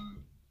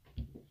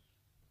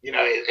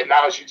 it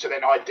allows you to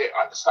then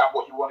understand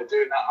what you want to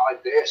do in that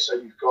idea. So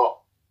you've got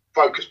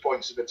focus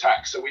points of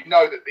attack. So we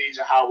know that these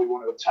are how we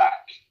want to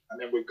attack,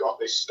 and then we've got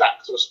this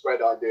stacked or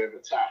spread idea of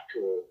attack,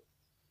 or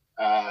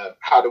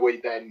how do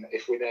we then,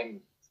 if we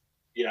then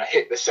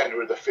hit the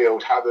centre of the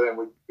field, how then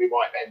we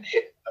might then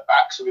hit the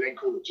back, so we then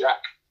call the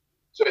jack.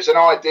 So it's an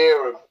idea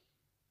of,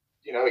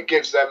 it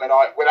gives them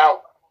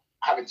without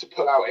having to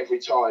pull out every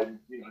time,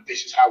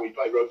 this is how we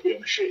play rugby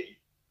on a sheet.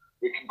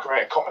 We can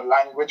create a common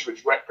language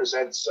which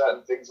represents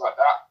certain things like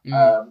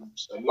that.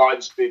 So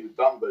line speed with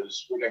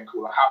numbers, we then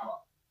call a hammer.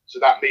 So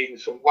that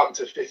means from 1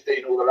 to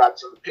 15, all the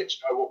lads on the pitch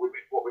know what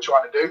we're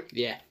trying to do.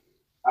 Yeah.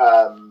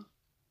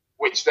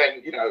 Which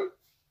then,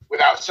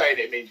 without saying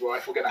it, means,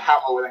 if we're going to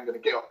hammer, we're then going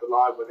to get off the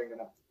line, we're then going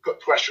to put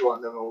pressure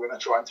on them, and we're going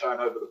to try and turn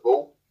over the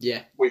ball.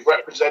 Yeah. We've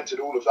represented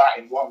all of that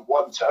in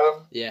one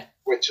term. Yeah.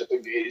 Which I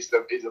think is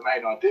the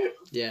main idea.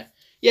 Yeah.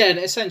 Yeah, and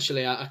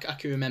essentially, I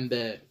can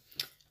remember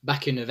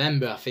back in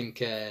November, I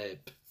think it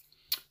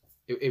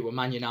was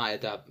Man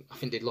United. I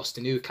think they'd lost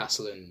to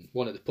Newcastle, and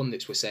one of the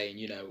pundits were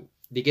saying,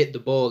 they get the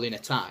ball in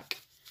attack,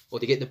 or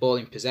they get the ball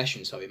in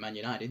possession, Man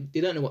United,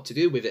 they don't know what to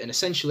do with it. And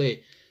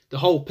essentially, the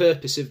whole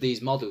purpose of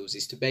these models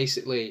is to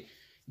basically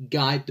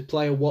guide the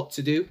player what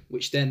to do,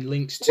 which then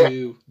links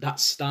to that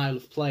style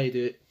of play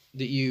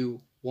that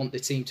you want the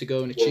team to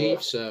go and achieve. Yeah.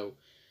 So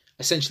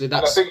essentially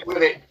that's... And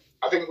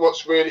I think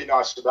what's really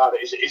nice about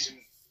it is it isn't,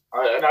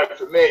 I know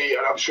for me,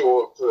 and I'm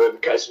sure for the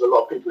case of a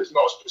lot of people, it's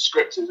not as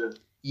prescriptive as,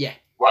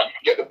 right,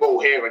 you get the ball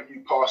here and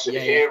you pass it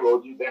here,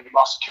 or you then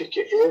must kick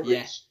it here.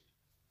 Yeah.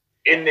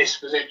 In this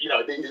position,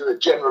 these are the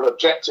general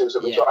objectives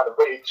that we're trying to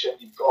reach,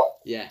 and you've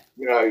got,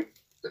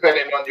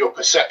 depending on your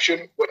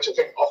perception, which I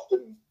think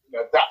often,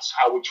 that's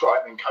how we try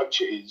and then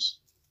coach it, is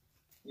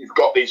you've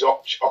got these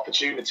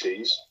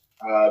opportunities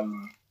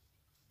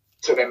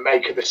to then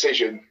make a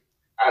decision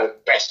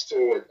best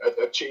to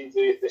achieve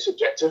this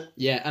objective.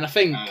 Yeah, and I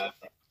think,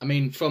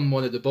 from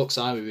one of the books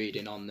I was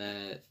reading on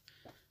the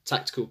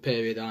tactical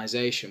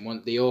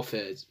periodization, the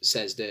author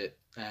says that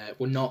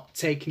we're not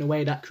taking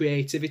away that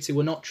creativity.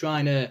 We're not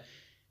trying to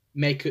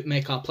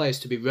make our players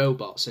to be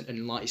robots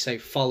and like you say,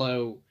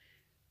 follow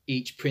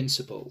each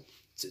principle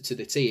to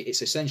the T.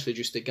 It's essentially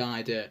just a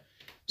guide.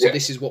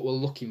 This is what we're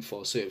looking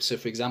for. So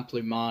for example,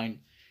 in mine,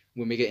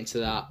 when we get into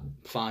that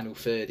final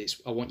third,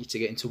 I want you to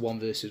get into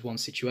 1-versus-1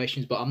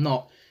 situations, but I'm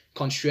not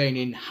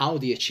constraining how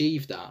they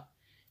achieve that.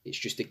 It's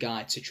just a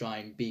guide to try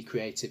and be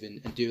creative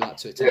and do that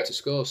to attempt to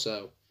score.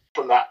 So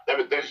from that,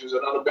 this was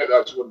another bit that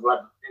I just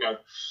wanted to,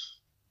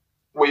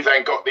 we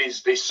then got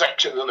these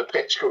sections on the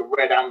pitch called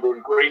red, amber,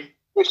 and green,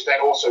 which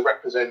then also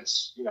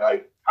represents,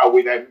 how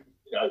we then,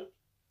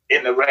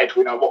 in the red,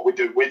 we know what we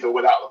do with or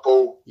without the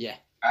ball. Yeah.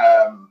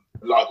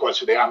 Likewise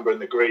for the amber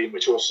and the green,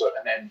 which also,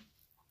 and then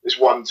there's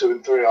 1, 2,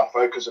 and 3 are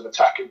focus and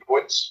attacking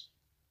points.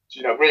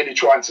 So, really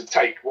trying to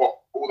take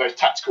all those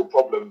tactical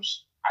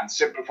problems and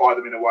simplify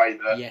them in a way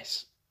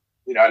that,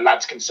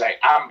 lads can say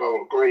amber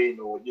or green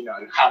or,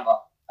 hammer,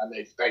 and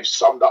they've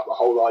summed up the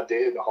whole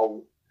idea, the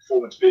whole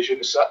performance vision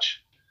as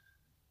such.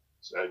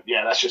 So,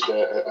 that's just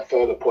a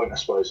further point, I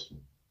suppose.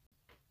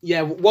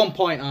 Yeah, one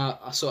point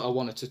I sort of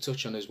wanted to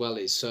touch on as well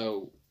is,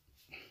 so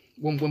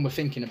when we're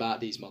thinking about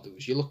these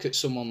models, you look at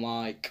someone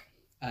like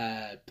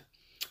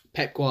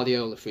Pep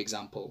Guardiola, for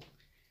example.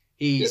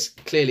 He's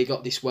clearly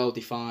got this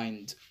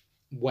well-defined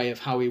way of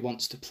how he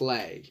wants to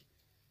play.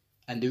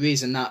 And the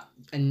reason that,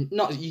 and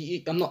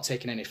I'm not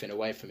taking anything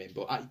away from him,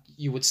 but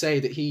you would say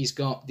that he's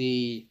got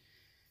the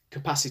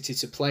capacity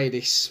to play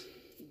this,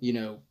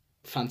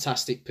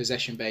 fantastic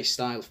possession-based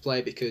style of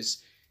play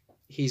because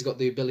he's got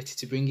the ability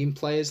to bring in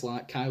players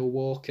like Kyle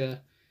Walker.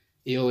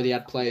 He already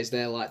had players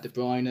there like De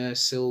Bruyne,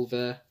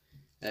 Silva,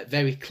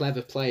 very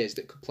clever players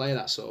that could play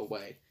that sort of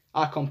way.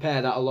 I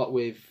compare that a lot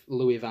with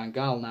Louis van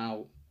Gaal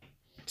now.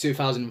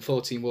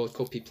 2014 World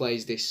Cup, he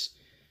plays this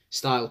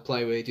style of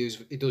play where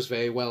he does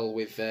very well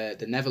with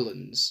the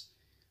Netherlands.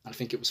 I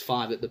think it was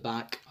 5 at the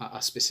back, I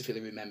specifically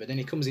remember. Then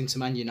he comes into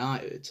Man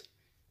United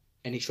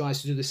and he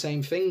tries to do the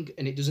same thing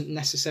and it doesn't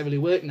necessarily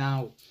work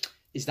now.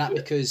 Is that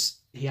because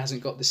he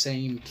hasn't got the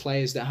same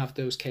players that have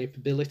those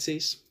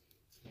capabilities?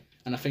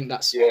 And I think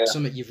that's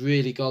something you've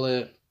really got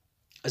to,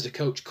 as a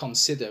coach,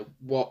 consider.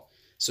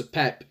 So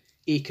Pep,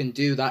 he can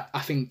do that.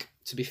 I think,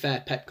 to be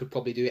fair, Pep could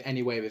probably do it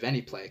anyway with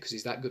any player because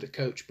he's that good a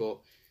coach. But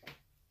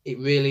it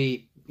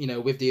really,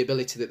 with the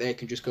ability that they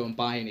can just go and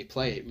buy any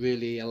player, it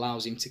really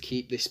allows him to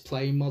keep this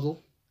playing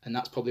model. And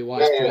that's probably why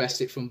he's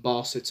progressed it from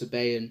Barca to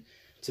Bayern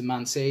to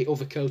Man City.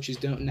 Other coaches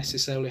don't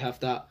necessarily have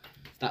that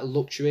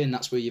luxury, and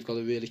that's where you've got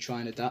to really try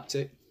and adapt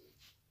it.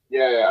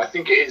 Yeah, I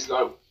think it is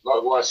like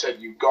what I said.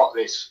 You've got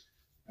this,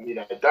 and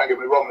don't get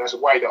me wrong. There's a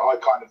way that I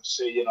kind of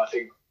see, and I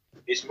think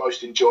it's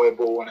most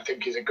enjoyable, and I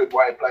think is a good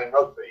way of playing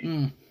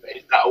rugby.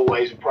 Is that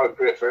always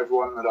appropriate for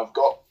everyone that I've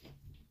got?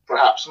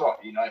 Perhaps not.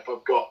 If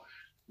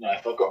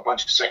I've got a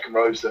bunch of second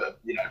rows that are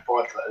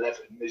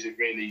 5'11", is it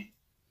really?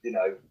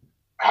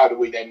 How do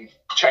we then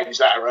change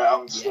that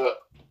around so that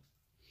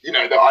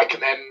that I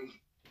can then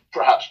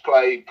perhaps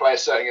play a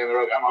certain game?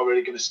 Am I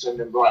really going to send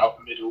them right up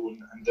the middle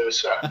and do a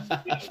certain,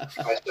 play a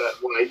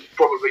certain way?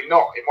 Probably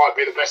not. It might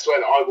be the best way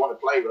that I want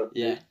to play rugby.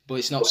 Yeah, but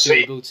it's not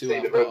suitable to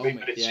the rugby,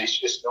 but it's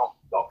just not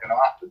going to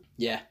happen.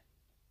 Yeah.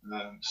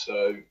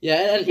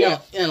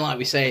 And like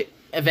we say,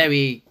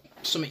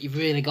 something you've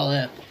really got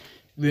to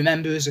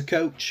remember as a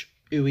coach.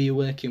 Who are you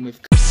working with?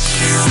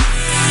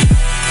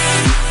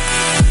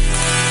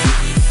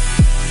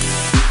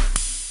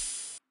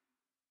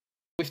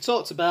 We've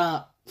talked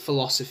about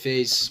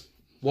philosophies,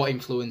 what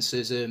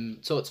influences them,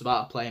 talked about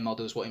our playing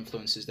models, what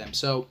influences them.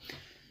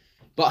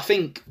 But I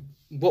think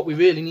what we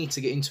really need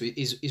to get into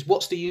is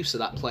what's the use of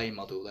that playing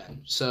model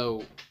then?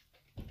 So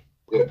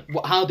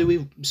how do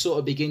we sort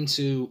of begin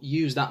to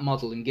use that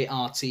model and get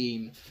our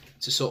team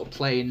to sort of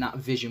play in that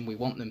vision we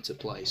want them to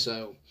play?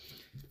 So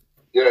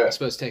I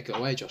suppose take it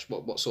away, Josh.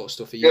 What sort of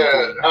stuff are you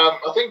doing?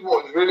 I think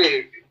what was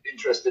really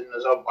interesting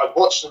is I've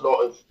watched a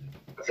lot of,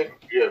 I think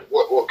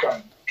what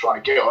I'm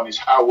trying to get on is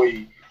how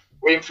we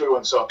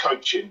influence our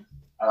coaching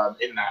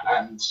in that.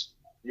 And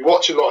you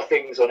watch a lot of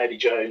things on Eddie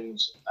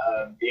Jones,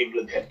 the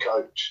England head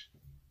coach.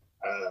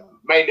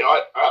 Mainly,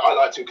 I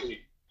like to, because you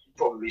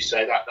probably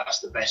say that's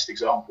the best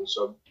example.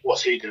 So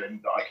what's he doing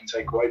that I can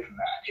take away from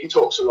that? And he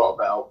talks a lot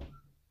about,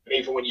 and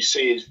even when you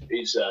see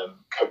his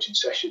coaching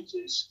sessions,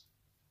 is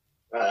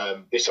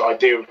this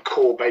idea of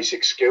core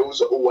basic skills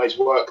that always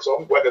works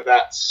on, whether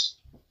that's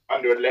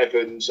under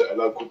 11s at a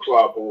local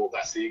club or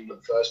that's the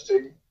England first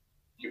team.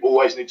 You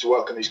always need to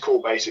work on these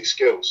core basic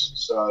skills.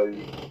 So,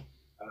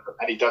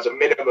 and he does a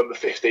minimum of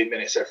 15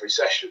 minutes every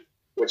session,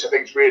 which I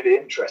think is really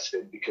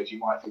interesting, because you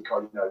might think,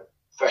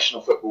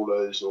 professional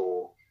footballers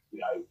or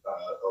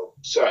or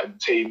certain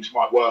teams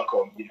might work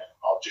on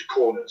just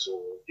corners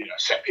or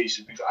set pieces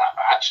and things like that.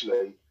 But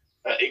actually,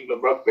 at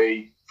England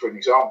Rugby, for an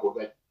example,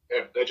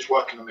 they're just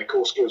working on their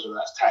core skills, whether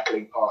that's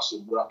tackling,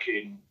 passing,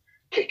 rucking,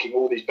 kicking,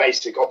 all these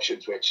basic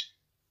options, which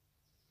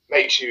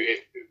makes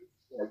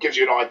gives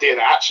you an idea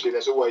that actually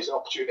there's always an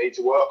opportunity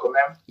to work on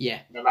them. Yeah.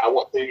 No matter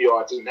what team you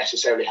are, it doesn't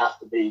necessarily have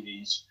to be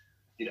these,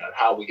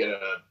 how are we going to,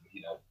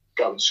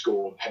 go and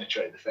score and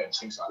penetrate the defence,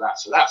 things like that.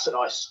 So that's a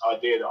nice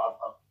idea that I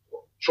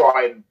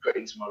try and put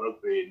into my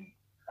rugby.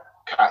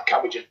 And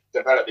can we just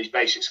develop these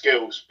basic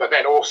skills? But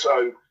then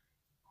also,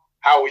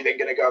 how are we then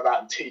going to go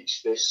about and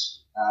teach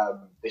this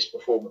this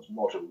performance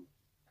model?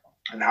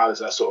 And how does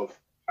that sort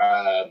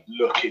of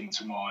look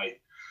into my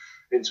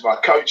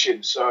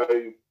coaching? So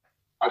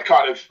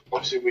I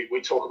obviously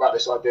we talk about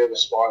this idea of a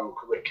spiral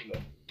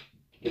curriculum,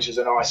 which is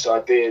a nice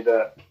idea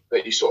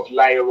that you sort of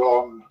layer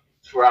on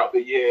throughout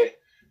the year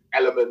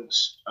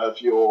elements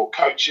of your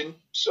coaching.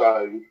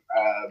 So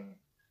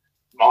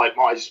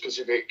my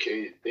specific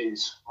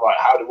is right.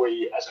 How do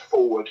we, as a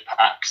forward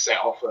pack, set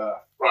off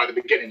right at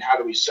the beginning? How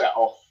do we set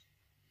off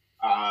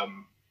a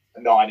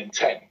 9 and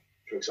 10,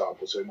 for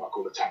example? So we might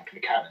call a tank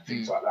and a cannon,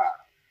 things like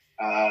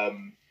that.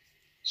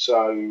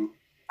 So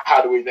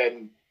how do we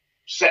then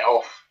set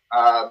off?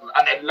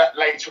 And then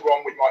later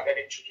on, we might then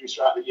introduce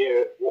throughout the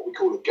year what we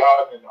call a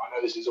gun. And I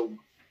know this is all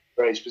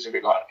very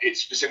specific, like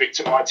it's specific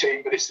to my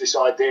team, but it's this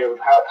idea of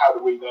how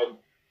do we then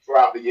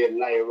throughout the year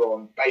layer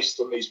on based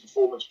on these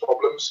performance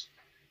problems.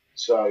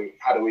 So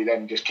how do we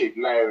then just keep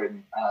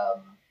layering?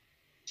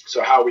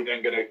 So how are we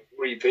then going to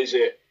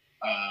revisit,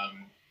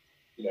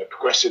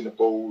 progressing the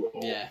ball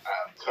or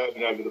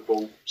turning over the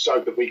ball, so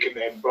that we can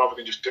then, rather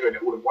than just doing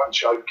it all in one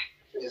choke,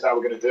 this is how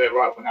we're going to do it.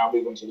 Right, we'll now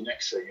move on to the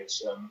next thing.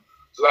 It's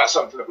so that's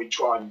something that we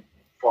try and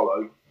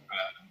follow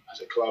as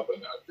a club,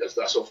 and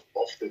that's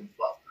often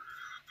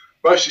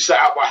mostly set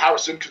out by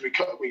Harrison, because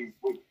we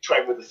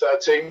train with the third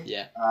team.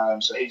 Yeah.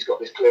 So he's got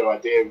this clear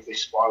idea of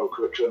this spiral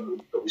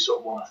curriculum that we sort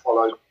of want to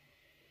follow.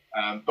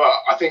 But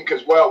I think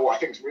as well, what I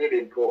think is really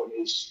important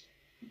is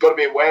you've got to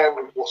be aware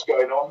of what's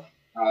going on.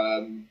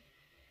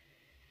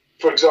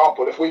 For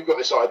example, if we've got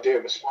this idea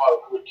of a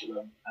spiral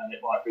curriculum, and it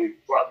might be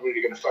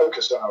really going to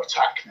focus on our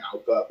attack now,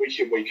 but week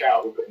in, week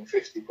out, we're putting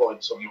 50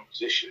 points on the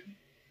opposition.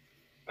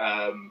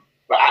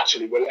 But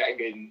actually, we're letting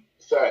in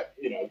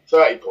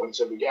 30 points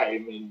every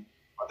game, and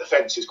our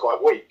defence is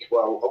quite weak.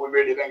 Well, are we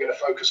really then going to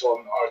focus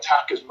on our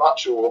attack as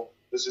much, or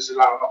does this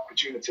allow an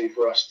opportunity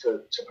for us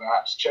to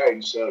perhaps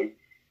change? So,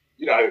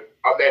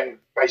 I'm then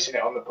basing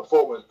it on the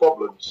performance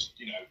problems.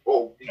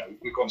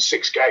 We've gone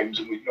 6 games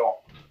and we've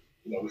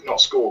not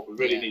scored. We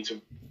really need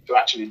to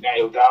actually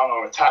nail down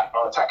our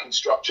attacking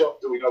structure.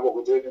 Do we know what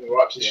we're doing in the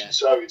right position? Yeah.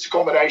 So it's a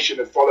combination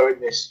of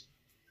following this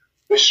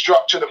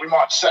structure that we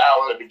might set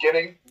out at the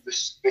beginning,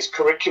 this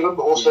curriculum,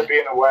 but also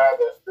being aware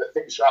that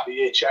things throughout the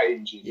year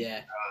change and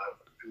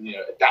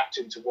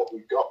adapting to what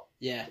we've got,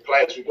 the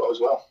players we've got as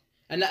well.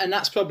 And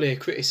that's probably a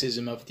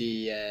criticism of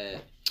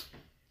the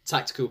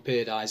tactical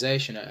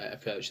periodisation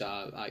approach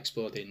that I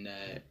explored in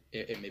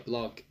my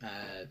blog.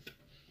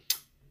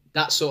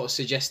 That sort of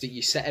suggests that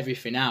you set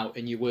everything out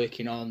and you're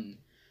working on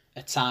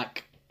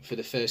attack for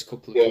the first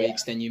couple of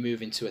weeks, then you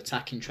move into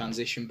attack in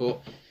transition.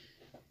 But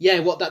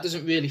what that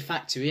doesn't really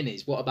factor in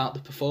is, what about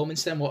the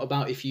performance then? What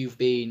about if you've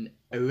been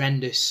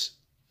horrendous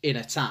in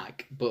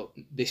attack, but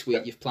this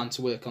week you've planned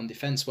to work on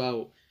defence?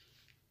 Well,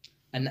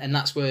 and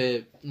that's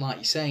where, like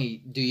you say,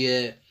 do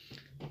you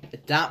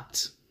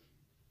adapt?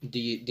 Do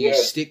you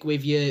stick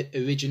with your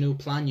original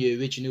plan, your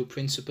original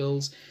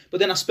principles?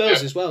 But then I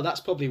suppose as well, that's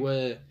probably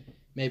where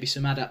maybe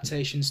some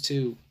adaptations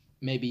to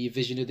maybe your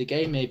vision of the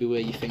game, maybe where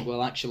you think,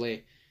 well,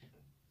 actually,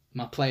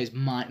 my players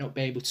might not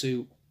be able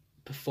to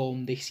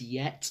perform this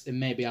yet, and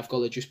maybe I've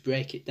got to just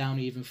break it down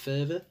even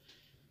further.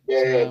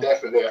 Yeah,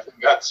 definitely. I think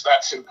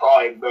that's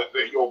implying that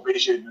your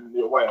vision and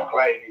your way of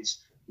playing is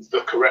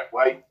the correct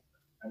way,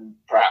 and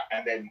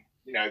then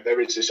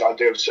there is this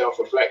idea of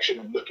self-reflection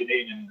and looking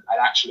in and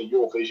actually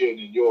your vision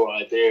and your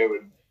idea,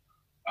 and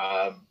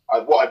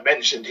what I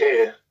mentioned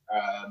here,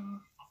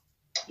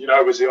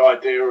 was the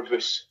idea of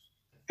this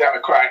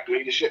democratic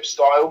leadership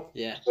style.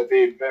 Yeah. So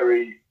being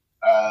very,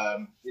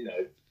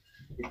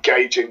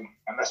 engaging,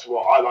 and that's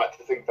what I like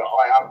to think that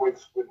I am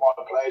with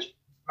my players.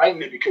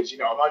 Mainly because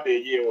I'm only a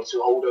year or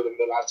two older than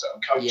the lads that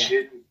I'm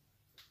coaching.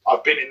 Yeah.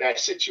 I've been in their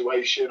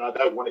situation. I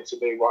don't want it to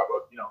be right.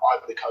 Well,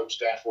 I'm the coach,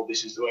 therefore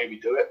this is the way we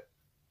do it.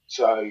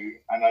 So,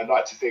 and I'd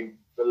like to think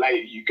the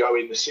later you go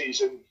in the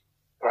season,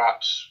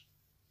 perhaps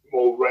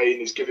more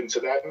reign is given to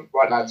them.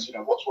 Right, lads,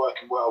 what's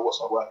working well, what's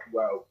not working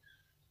well.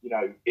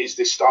 Is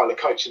this style of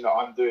coaching that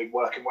I'm doing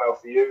working well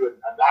for you?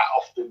 And that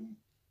often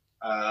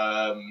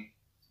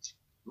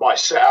Might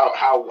set out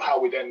how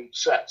we then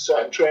set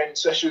certain training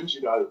sessions.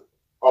 You know,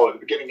 at the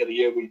beginning of the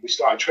year we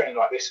started training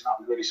like this, and that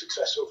was really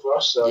successful for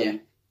us. So,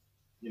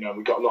 you know,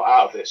 we got a lot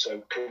out of it.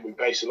 So can we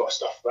base a lot of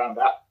stuff around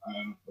that?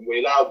 And we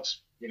allowed,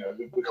 you know,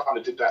 we kind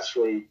of did that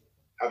through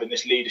having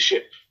this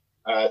leadership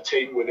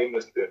team within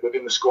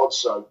the squad.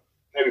 So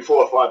maybe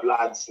 4 or 5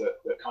 lads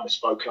that kind of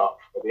spoke up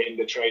at the end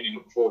of training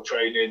or before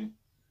training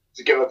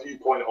to give a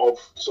viewpoint of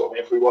sort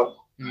of everyone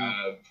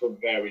from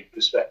varied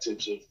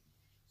perspectives of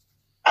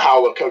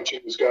how our coaching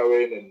was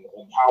going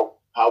and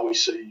how we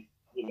see,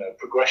 you know,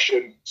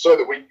 progression, so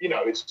that we, you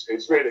know, it's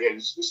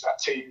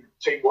that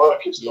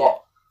teamwork. It's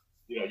not,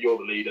 you know, you're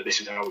the leader, this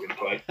is how we're going to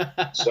play.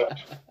 so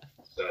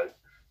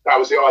that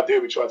was the idea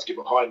we tried to get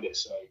behind it.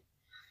 So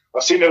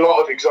I've seen a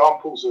lot of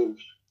examples of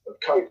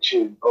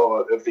coaching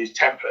or of these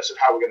templates of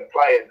how we're going to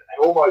play, and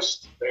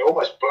they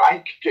almost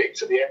blank getting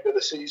to the end of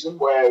the season,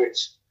 where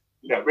it's,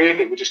 you know,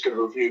 really we're just going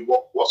to review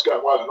what's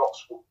going well and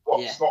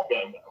what's not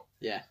going well.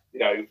 Yeah. You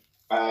know,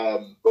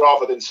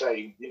 rather than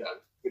saying, you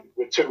know,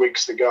 with 2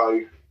 weeks to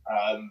go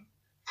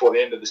for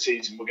the end of the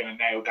season, we're going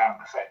to nail down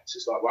defence.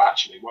 It's like, well,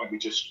 actually, why don't we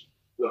just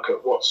look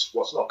at what's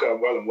not going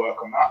well and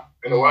work on that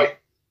in a way?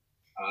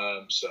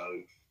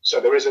 So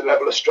there is a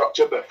level of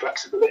structure, but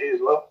flexibility as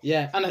well.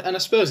 Yeah, and I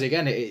suppose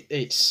again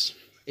it's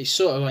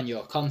sort of on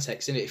your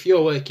context, isn't it? If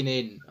you're working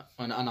in,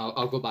 and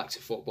I'll go back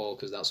to football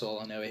because that's all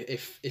I know.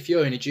 If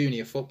you're in a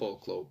junior football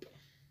club,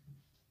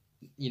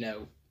 you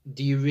know,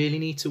 do you really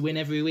need to win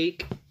every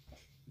week?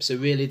 So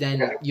really,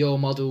 then your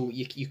model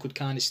you could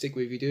kind of stick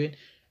with what you're doing.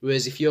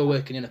 Whereas if you're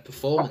working in a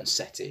performance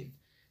setting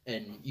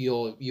and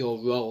your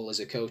role as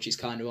a coach is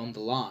kind of on the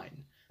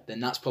line, then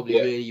that's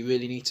probably you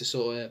really need to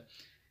sort of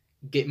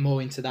get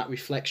more into that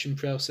reflection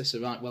process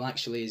of, right, well,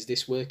 actually, is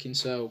this working?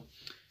 So,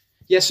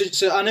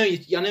 so I know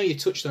you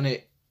touched on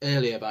it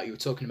earlier about, you were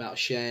talking about a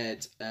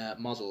shared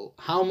model.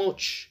 How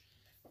much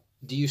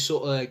do you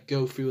sort of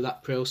go through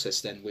that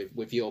process then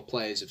with your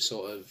players of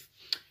sort of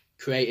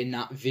creating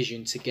that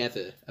vision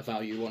together of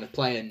how you want to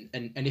play?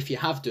 And if you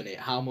have done it,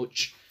 how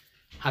much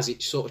has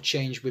it sort of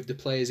changed with the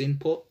players'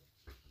 input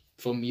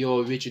from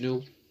your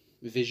original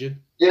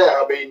vision?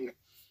 Yeah, I mean,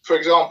 for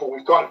example,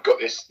 we've kind of got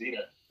this, you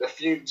know, a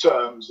few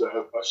terms that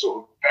are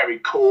sort of very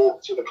core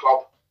to the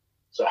club.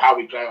 So how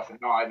we play off a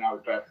 9, how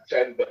we play off a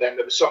 10. But then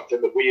there was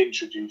something that we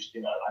introduced,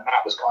 you know, and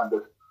that was kind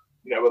of,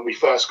 you know, when we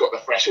first got the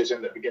freshers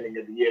in the beginning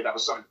of the year, that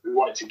was something we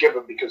wanted to give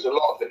them, because a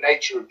lot of the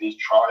nature of these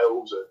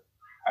trials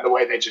and the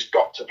way they just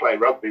got to play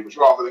rugby was,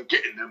 rather than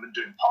getting them and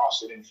doing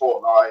passing in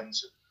 4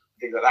 lines and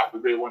things like that, we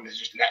really wanted to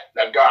just let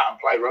them go out and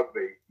play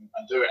rugby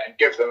and do it and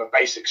give them a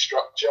basic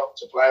structure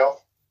to play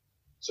off,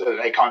 so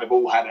that they kind of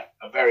all had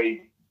a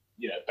very,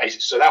 you know,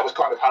 basic. So that was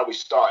kind of how we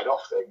started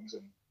off things.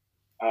 And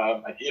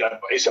you know,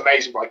 it's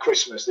amazing by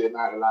Christmas the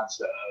amount of lads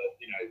that are,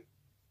 you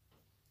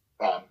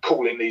know,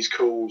 calling these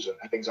calls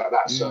and things like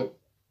that. So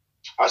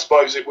I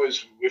suppose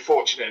we're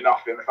fortunate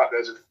enough in the fact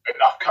there's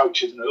enough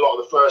coaches, and a lot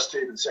of the first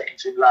team and second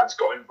team lads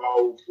got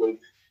involved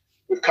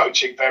with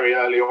coaching very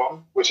early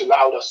on, which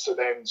allowed us to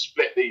then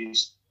split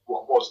these,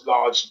 what was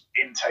large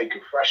intake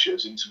of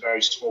freshers, into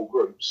very small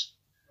groups.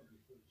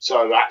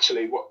 So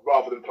actually,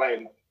 rather than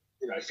playing,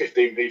 you know,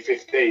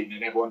 15v15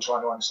 and everyone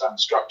trying to understand the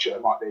structure,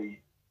 it might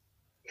be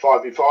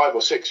 5v5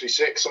 or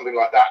 6v6, something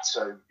like that.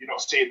 So you're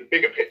not seeing the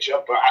bigger picture,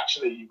 but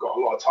actually you've got a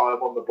lot of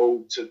time on the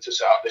ball to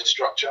set up this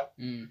structure.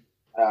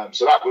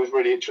 So that was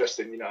really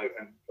interesting, you know,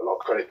 and a lot of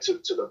credit to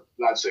the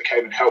lads that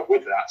came and helped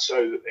with that. So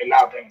it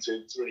allowed them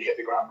to really hit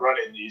the ground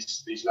running,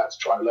 these lads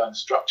trying to learn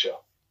structure.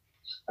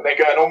 And then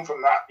going on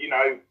from that, you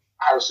know,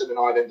 Harrison and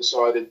I then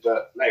decided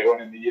that later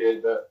on in the year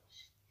that,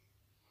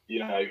 you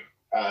know,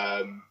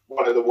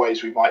 one of the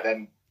ways we might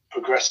then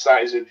progress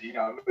that is, you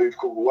know, a move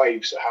called the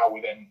wave. So how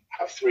we then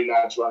have 3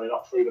 lads running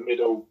up through the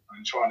middle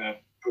and trying to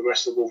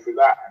progress the ball through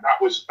that. And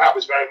that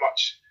was very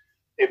much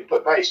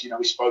input based. You know,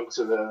 we spoke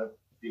to the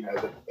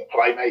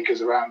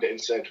playmakers around it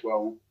and said,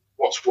 well,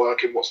 what's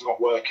working, what's not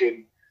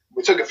working.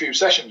 We took a few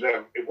sessions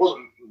where it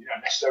wasn't, you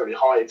know, necessarily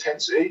high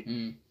intensity.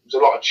 It was a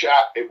lot of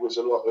chat. It was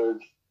a lot of,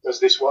 does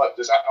this work?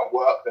 Does that not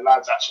work? The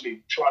lads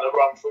actually trying to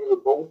run through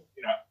the ball.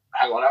 You know,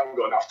 hang on, I haven't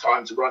got enough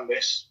time to run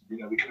this. You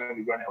know, we can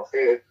only run it off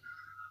here.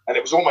 And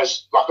it was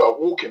almost like a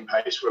walking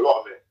pace for a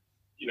lot of it,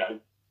 you know.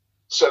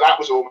 So that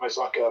was almost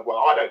like a, well,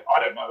 I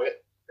don't know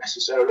it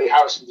necessarily.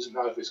 Harrison doesn't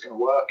know if it's going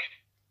to work.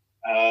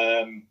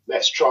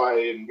 Let's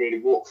try and really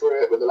walk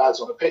through it with the lads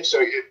on the pitch. So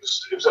it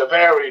was a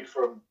varied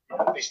from, you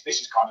know, this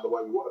is kind of the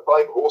way we want to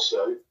play, but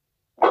also,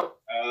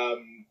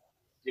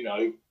 you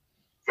know,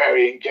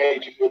 very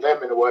engaging with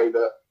them in a way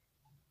that,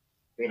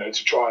 you know,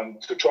 to try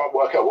and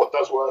work out what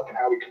does work and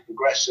how we can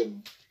progress,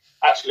 and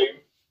actually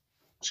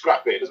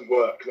scrap it doesn't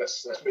work.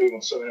 Let's move on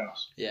to something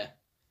else. Yeah,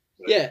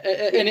 so, yeah,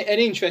 and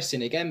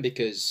interesting again,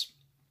 because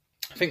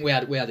I think we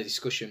had a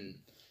discussion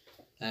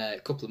a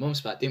couple of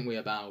months back, didn't we,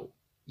 about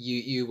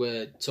you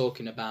were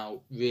talking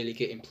about really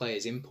getting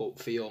players' input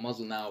for your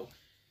model. Now,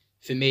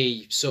 for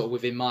me, sort of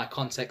within my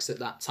context at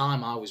that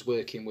time, I was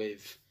working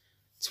with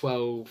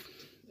 12,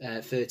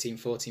 13,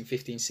 14,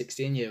 15,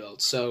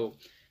 16-year-olds. So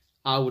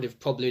I would have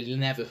probably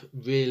never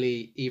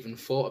really even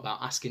thought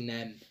about asking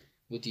them,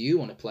 well, do you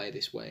want to play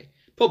this way?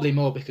 Probably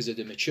more because of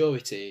the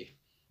maturity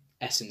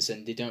essence,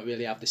 and they don't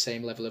really have the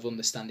same level of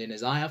understanding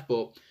as I have.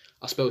 But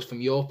I suppose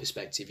from your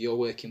perspective, you're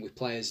working with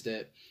players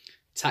that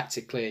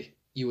tactically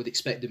you would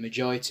expect the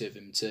majority of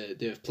them to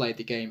have played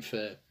the game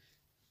for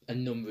a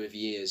number of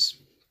years,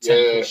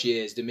 10 plus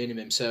years, the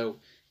minimum. So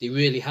they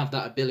really have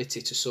that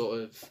ability to sort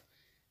of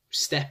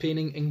step in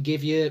and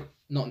give you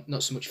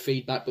not so much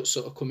feedback, but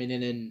sort of coming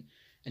in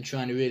and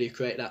trying to really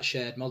create that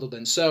shared model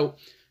then. So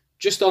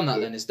just on that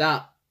then, is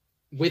that,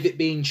 with it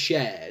being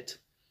shared,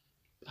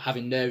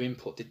 having their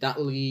input, did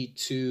that lead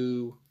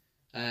to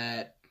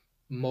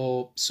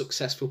more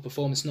successful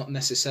performance, not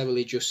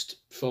necessarily just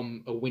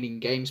from a winning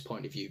games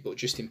point of view, but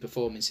just in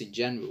performance in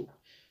general?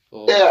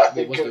 Or I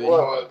think we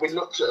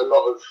looked at a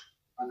lot of,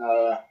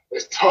 and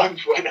there's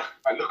times when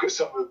I look at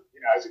some of,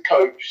 as a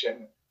coach,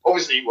 and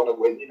obviously you want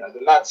to win.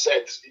 The lad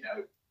said,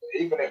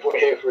 even if we're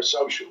here for a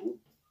social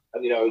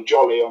and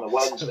jolly on a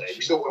Wednesday,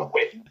 we still want to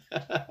win.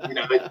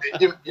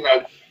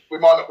 We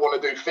might not want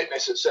to do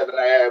fitness at 7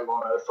 a.m.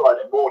 on a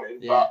Friday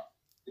morning, but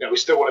we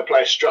still want to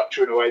play a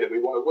structure in a way that we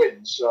want to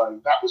win. So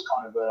that was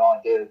kind of an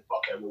idea of,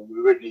 okay, well, we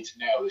really need to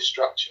nail this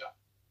structure.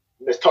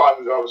 And there's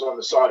times I was on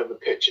the side of the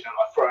pitch,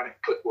 like throwing a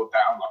clipboard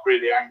down, like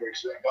really angry,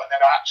 and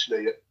then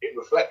actually, in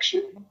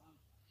reflection,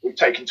 we've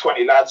taken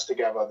 20 lads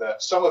together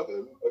that some of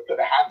them have put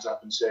their hands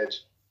up and said,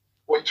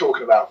 what are you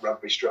talking about,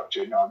 rugby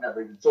structure? I've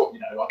never even thought,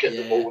 I get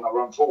the ball and I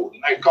run forward.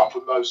 And they've come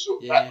from those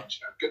sort of backgrounds,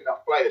 good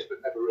enough players, but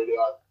never really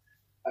are.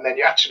 And then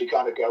you actually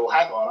kind of go, well,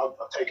 hang on,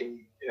 I've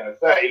taken,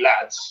 30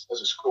 lads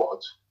as a squad.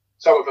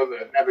 Some of them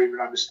have never even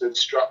understood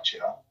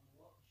structure,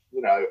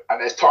 and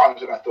there's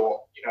times when I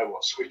thought,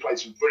 so we played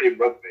some brilliant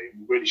rugby.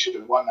 We really should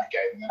have won that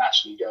game. And then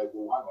actually go,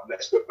 well, hang on,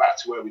 let's look back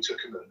to where we took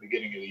them at the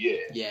beginning of the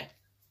year. Yeah.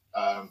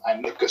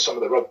 And look at some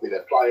of the rugby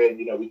they're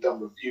playing. We've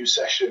done review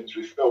sessions.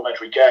 We film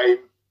every game.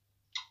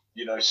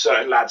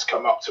 Certain lads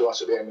come up to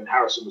us at the end, and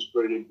Harrison was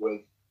brilliant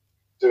with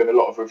doing a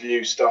lot of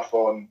review stuff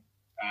on,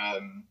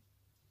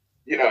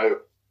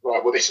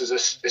 right, well, this is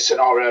a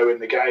scenario in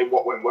the game.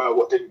 What went well,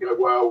 what didn't go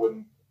well,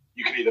 and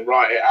you can either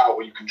write it out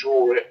or you can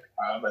draw it.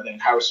 And then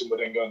Harrison would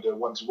then go and do a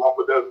one-to-one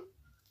with them.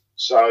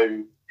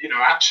 So,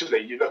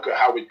 actually, you look at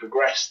how we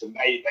progressed, and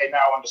they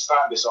now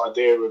understand this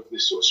idea of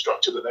this sort of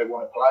structure that they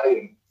want to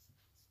play.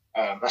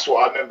 And that's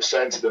what I remember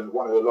saying to them at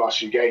one of the last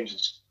few games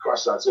is,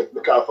 Christ, lads,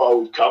 look how far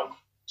we've come.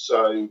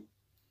 So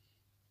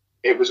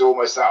it was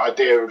almost that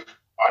idea of,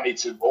 I need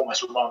to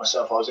almost remind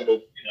myself I was in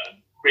a,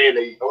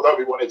 really, although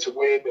we wanted to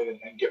win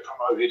and get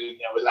promoted, and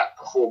there was that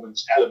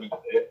performance element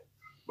of it,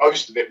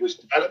 most of it was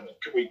development.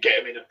 Could we get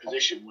them in a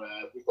position where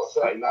we've got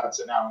 30 lads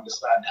that now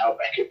understand how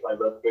Beckett play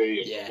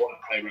rugby and want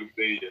to play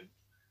rugby?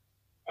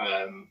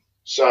 And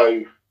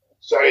so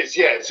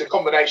it's a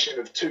combination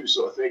of two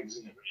sort of things,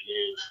 isn't it,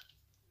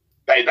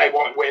 really? They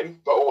want to win,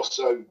 but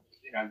also,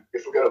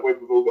 if we're going to win,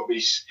 we've all got to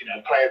be,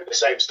 playing the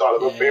same style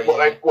of rugby, and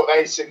what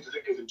they seem to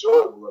think is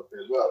enjoyable rugby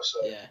as well. So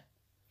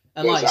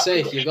and like you say,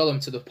 if you got them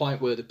to the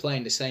point where they're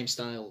playing the same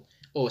style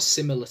or a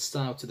similar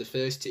style to the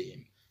first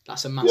team,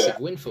 that's a massive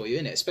win for you,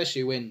 isn't it?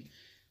 Especially when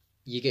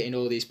you're getting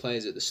all these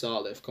players at the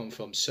start that have come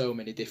from so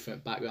many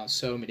different backgrounds,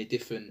 so many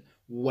different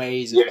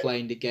ways of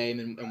playing the game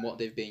and what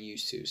they've been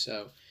used to.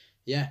 So,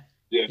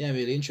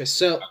 really interesting.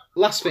 So,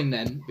 last thing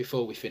then,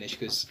 before we finish,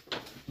 because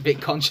a bit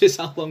conscious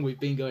how long we've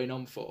been going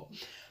on for.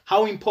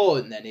 How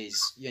important then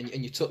is,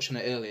 and you touched on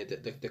it earlier,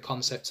 the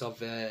concept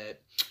of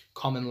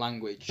common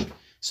language.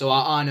 So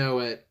I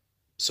know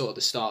sort of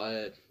the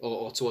start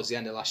or towards the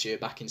end of last year,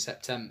 back in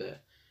September,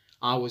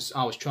 I was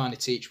trying to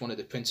teach one of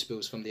the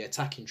principles from the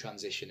attacking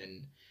transition,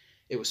 and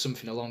it was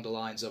something along the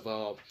lines of,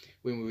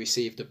 when we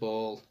received the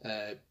ball,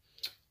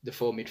 the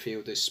four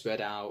midfielders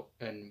spread out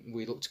and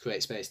we looked to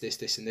create space,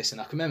 this and this. And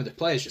I can remember the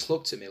players just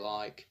looked at me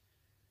like,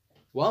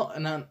 what?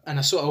 And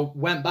I sort of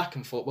went back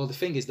and thought, well, the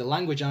thing is, the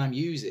language I'm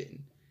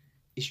using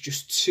is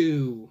just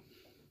too,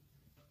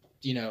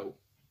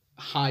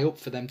 high up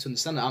for them to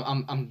understand.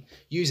 I'm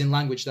using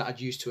language that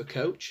I'd use to a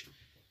coach.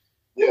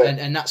 Yeah.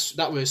 And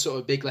that was sort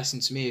of a big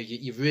lesson to me.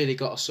 You've really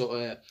got to sort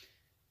of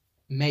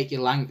make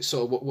your language,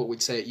 sort of what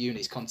we'd say at uni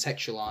is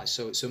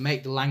contextualise. So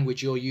make the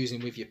language you're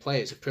using with your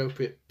players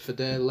appropriate for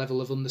their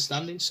level of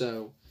understanding.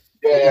 So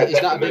is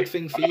that a big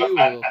thing for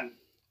you?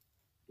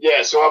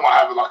 So I might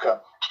have like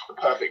a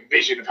perfect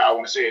vision of how I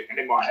want to see it, and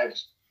in my head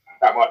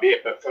that might be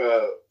it. But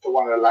for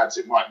one of the lads,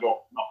 it might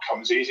not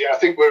come as easy. I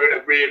think we're in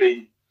a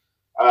really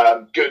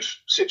good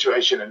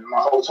situation, and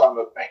my whole time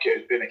at Beckett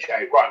has been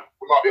okay. Right,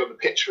 we might be on the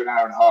pitch for an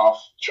hour and a half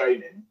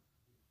training,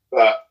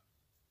 but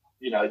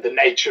the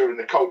nature and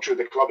the culture of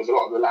the club is a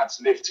lot of the lads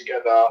live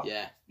together.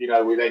 Yeah.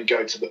 We then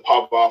go to the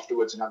pub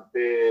afterwards and have a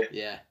beer.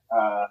 Yeah.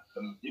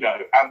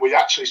 And we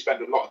actually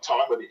spend a lot of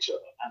time with each other.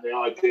 And the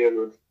idea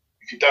of,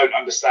 if you don't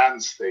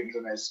understand things,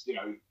 and there's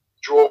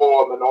draw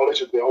on the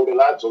knowledge of the older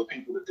lads or the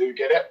people that do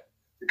get it,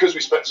 because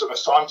we spend so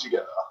much time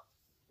together.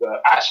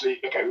 That actually,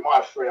 okay, we might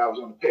have 3 hours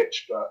on the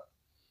pitch, but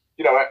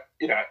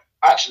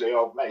actually,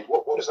 mate,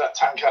 what does that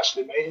tank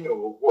actually mean,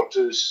 or what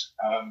does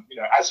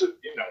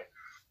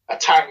a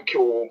tank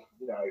or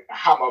a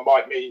hammer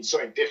might mean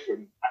something different,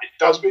 and it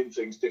does mean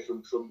things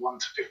different from 1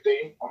 to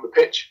 15 on the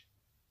pitch.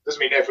 Doesn't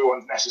mean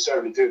everyone's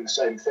necessarily doing the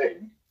same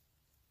thing.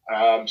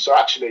 So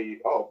actually,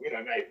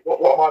 mate,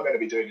 what am I meant to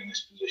be doing in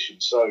this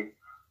position? So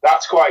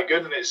that's quite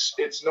good, and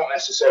it's not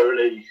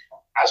necessarily,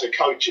 as a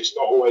coach, it's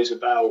not always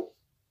about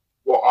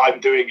what I'm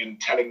doing and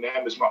telling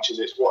them as much as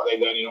it's what they're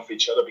learning off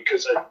each other,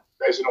 because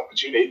there's an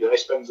opportunity that they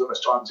spend so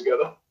much time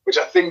together, which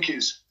I think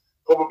is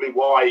probably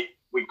why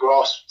we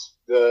grasped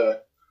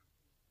the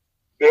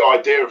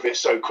idea of it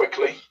so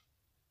quickly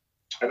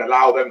and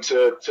allow them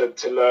to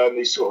learn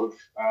these sort of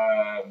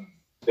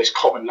this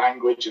common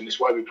language and this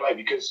way we play,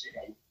 because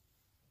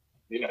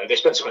they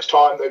spend so much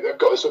time, they've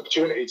got this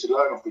opportunity to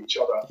learn off each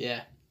other.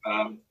 Yeah.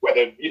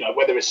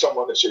 Whether it's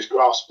someone that's just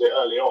grasped it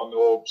early on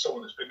or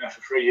someone that's been there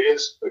for 3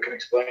 years that can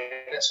explain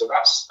it. So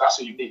that's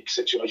a unique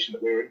situation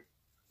that we're in,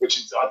 which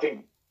is, I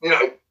think,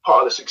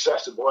 part of the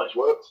success of why it's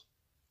worked.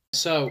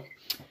 So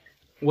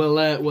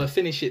we'll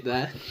finish it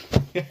there.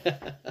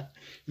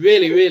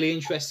 Really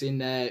interesting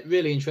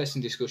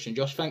discussion,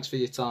 Josh. Thanks for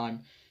your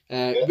time.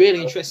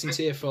 Really interesting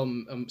to hear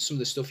from some of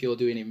the stuff you're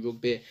doing in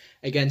rugby.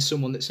 Again,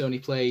 someone that's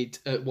only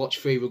watched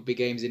 3 rugby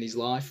games in his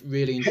life.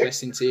 Really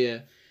interesting to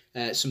hear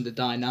some of the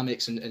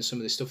dynamics and some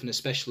of the stuff, and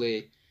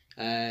especially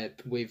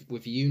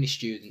with uni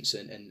students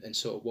and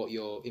sort of what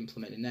you're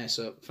implementing there.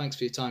 So thanks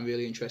for your time.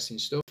 Really interesting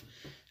stuff.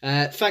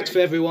 Thanks for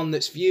everyone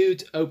that's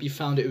viewed. Hope you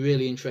found it a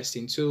really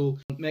interesting tool.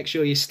 Make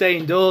sure you stay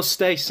indoors,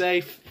 stay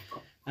safe,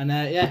 and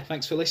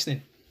thanks for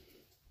listening.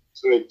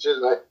 Sweet.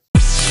 Cheers, mate.